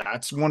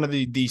 That's one of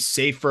the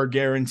safer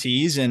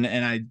guarantees, and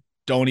I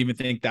don't even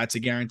think that's a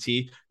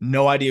guarantee.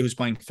 No idea who's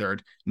playing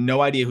third.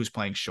 No idea who's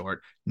playing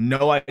short.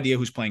 No idea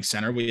who's playing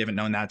center. We haven't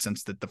known that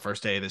since the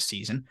first day of the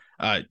season.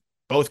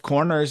 Both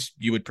corners,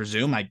 you would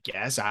presume, I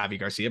guess, Avi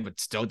Garcia, but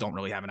still don't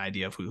really have an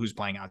idea of who's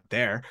playing out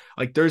there.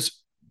 Like,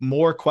 there's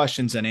more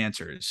questions than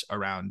answers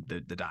around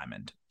the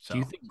diamond. So,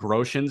 do you think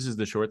Groshans is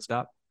the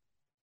shortstop?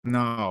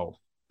 No.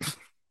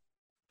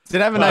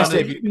 Did I have a nice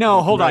day?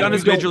 No, hold on. You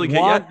don't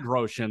want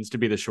Groshans to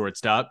be the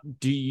shortstop.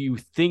 Do you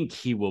think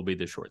he will be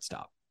the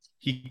shortstop?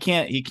 He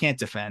can't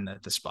defend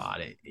at the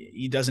spot.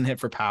 He doesn't hit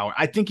for power.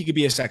 I think he could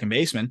be a second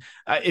baseman.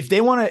 If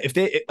they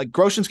like,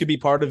 Groshans could be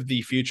part of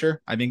the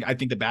future. I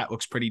think the bat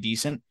looks pretty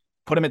decent.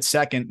 Put him at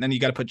second, then you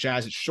got to put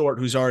Jazz at short,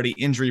 who's already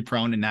injury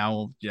prone and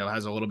now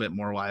has a little bit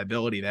more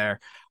liability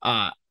there.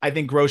 I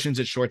think Groshans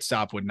at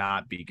shortstop would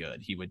not be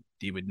good. He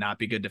would not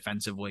be good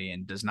defensively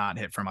and does not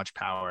hit for much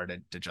power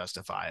to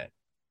justify it.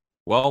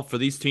 Well, for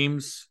these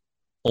teams,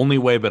 only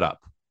way but up.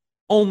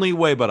 Only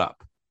way but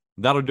up.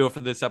 That'll do it for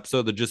this episode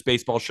of the Just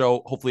Baseball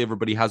Show. Hopefully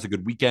everybody has a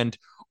good weekend.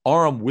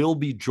 Aram will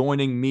be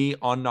joining me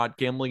on Not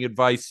Gambling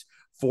Advice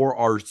for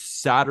our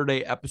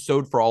Saturday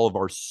episode for all of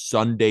our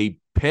Sunday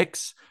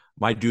picks.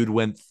 My dude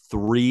went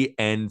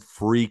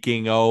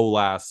 3-0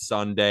 last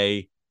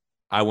Sunday.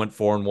 I went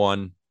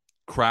 4-1.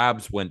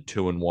 Krabs went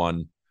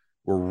 2-1.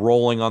 We're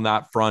rolling on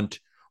that front.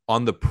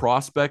 On the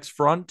prospects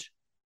front,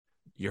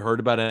 you heard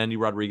about Andy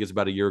Rodriguez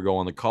about a year ago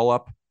on the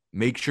call-up.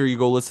 Make sure you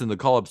go listen to the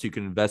call-up so you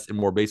can invest in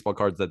more baseball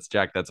cards. That's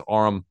Jack. That's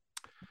Aram.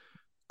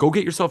 Go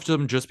get yourself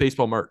some Just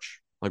Baseball merch.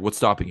 Like, what's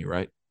stopping you,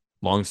 right?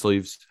 Long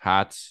sleeves,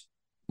 hats.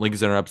 Link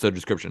is in our episode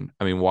description.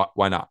 I mean,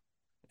 why not?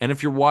 And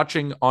if you're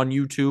watching on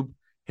YouTube,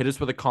 hit us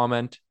with a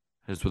comment.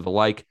 Hit us with a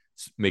like.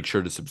 Make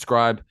sure to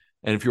subscribe.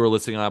 And if you are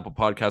listening on Apple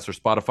Podcasts or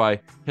Spotify,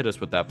 hit us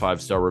with that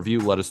 5-star review.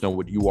 Let us know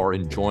what you are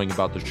enjoying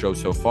about the show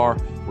so far.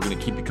 We're going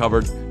to keep you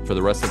covered for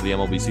the rest of the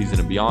MLB season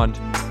and beyond.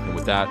 And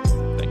with that,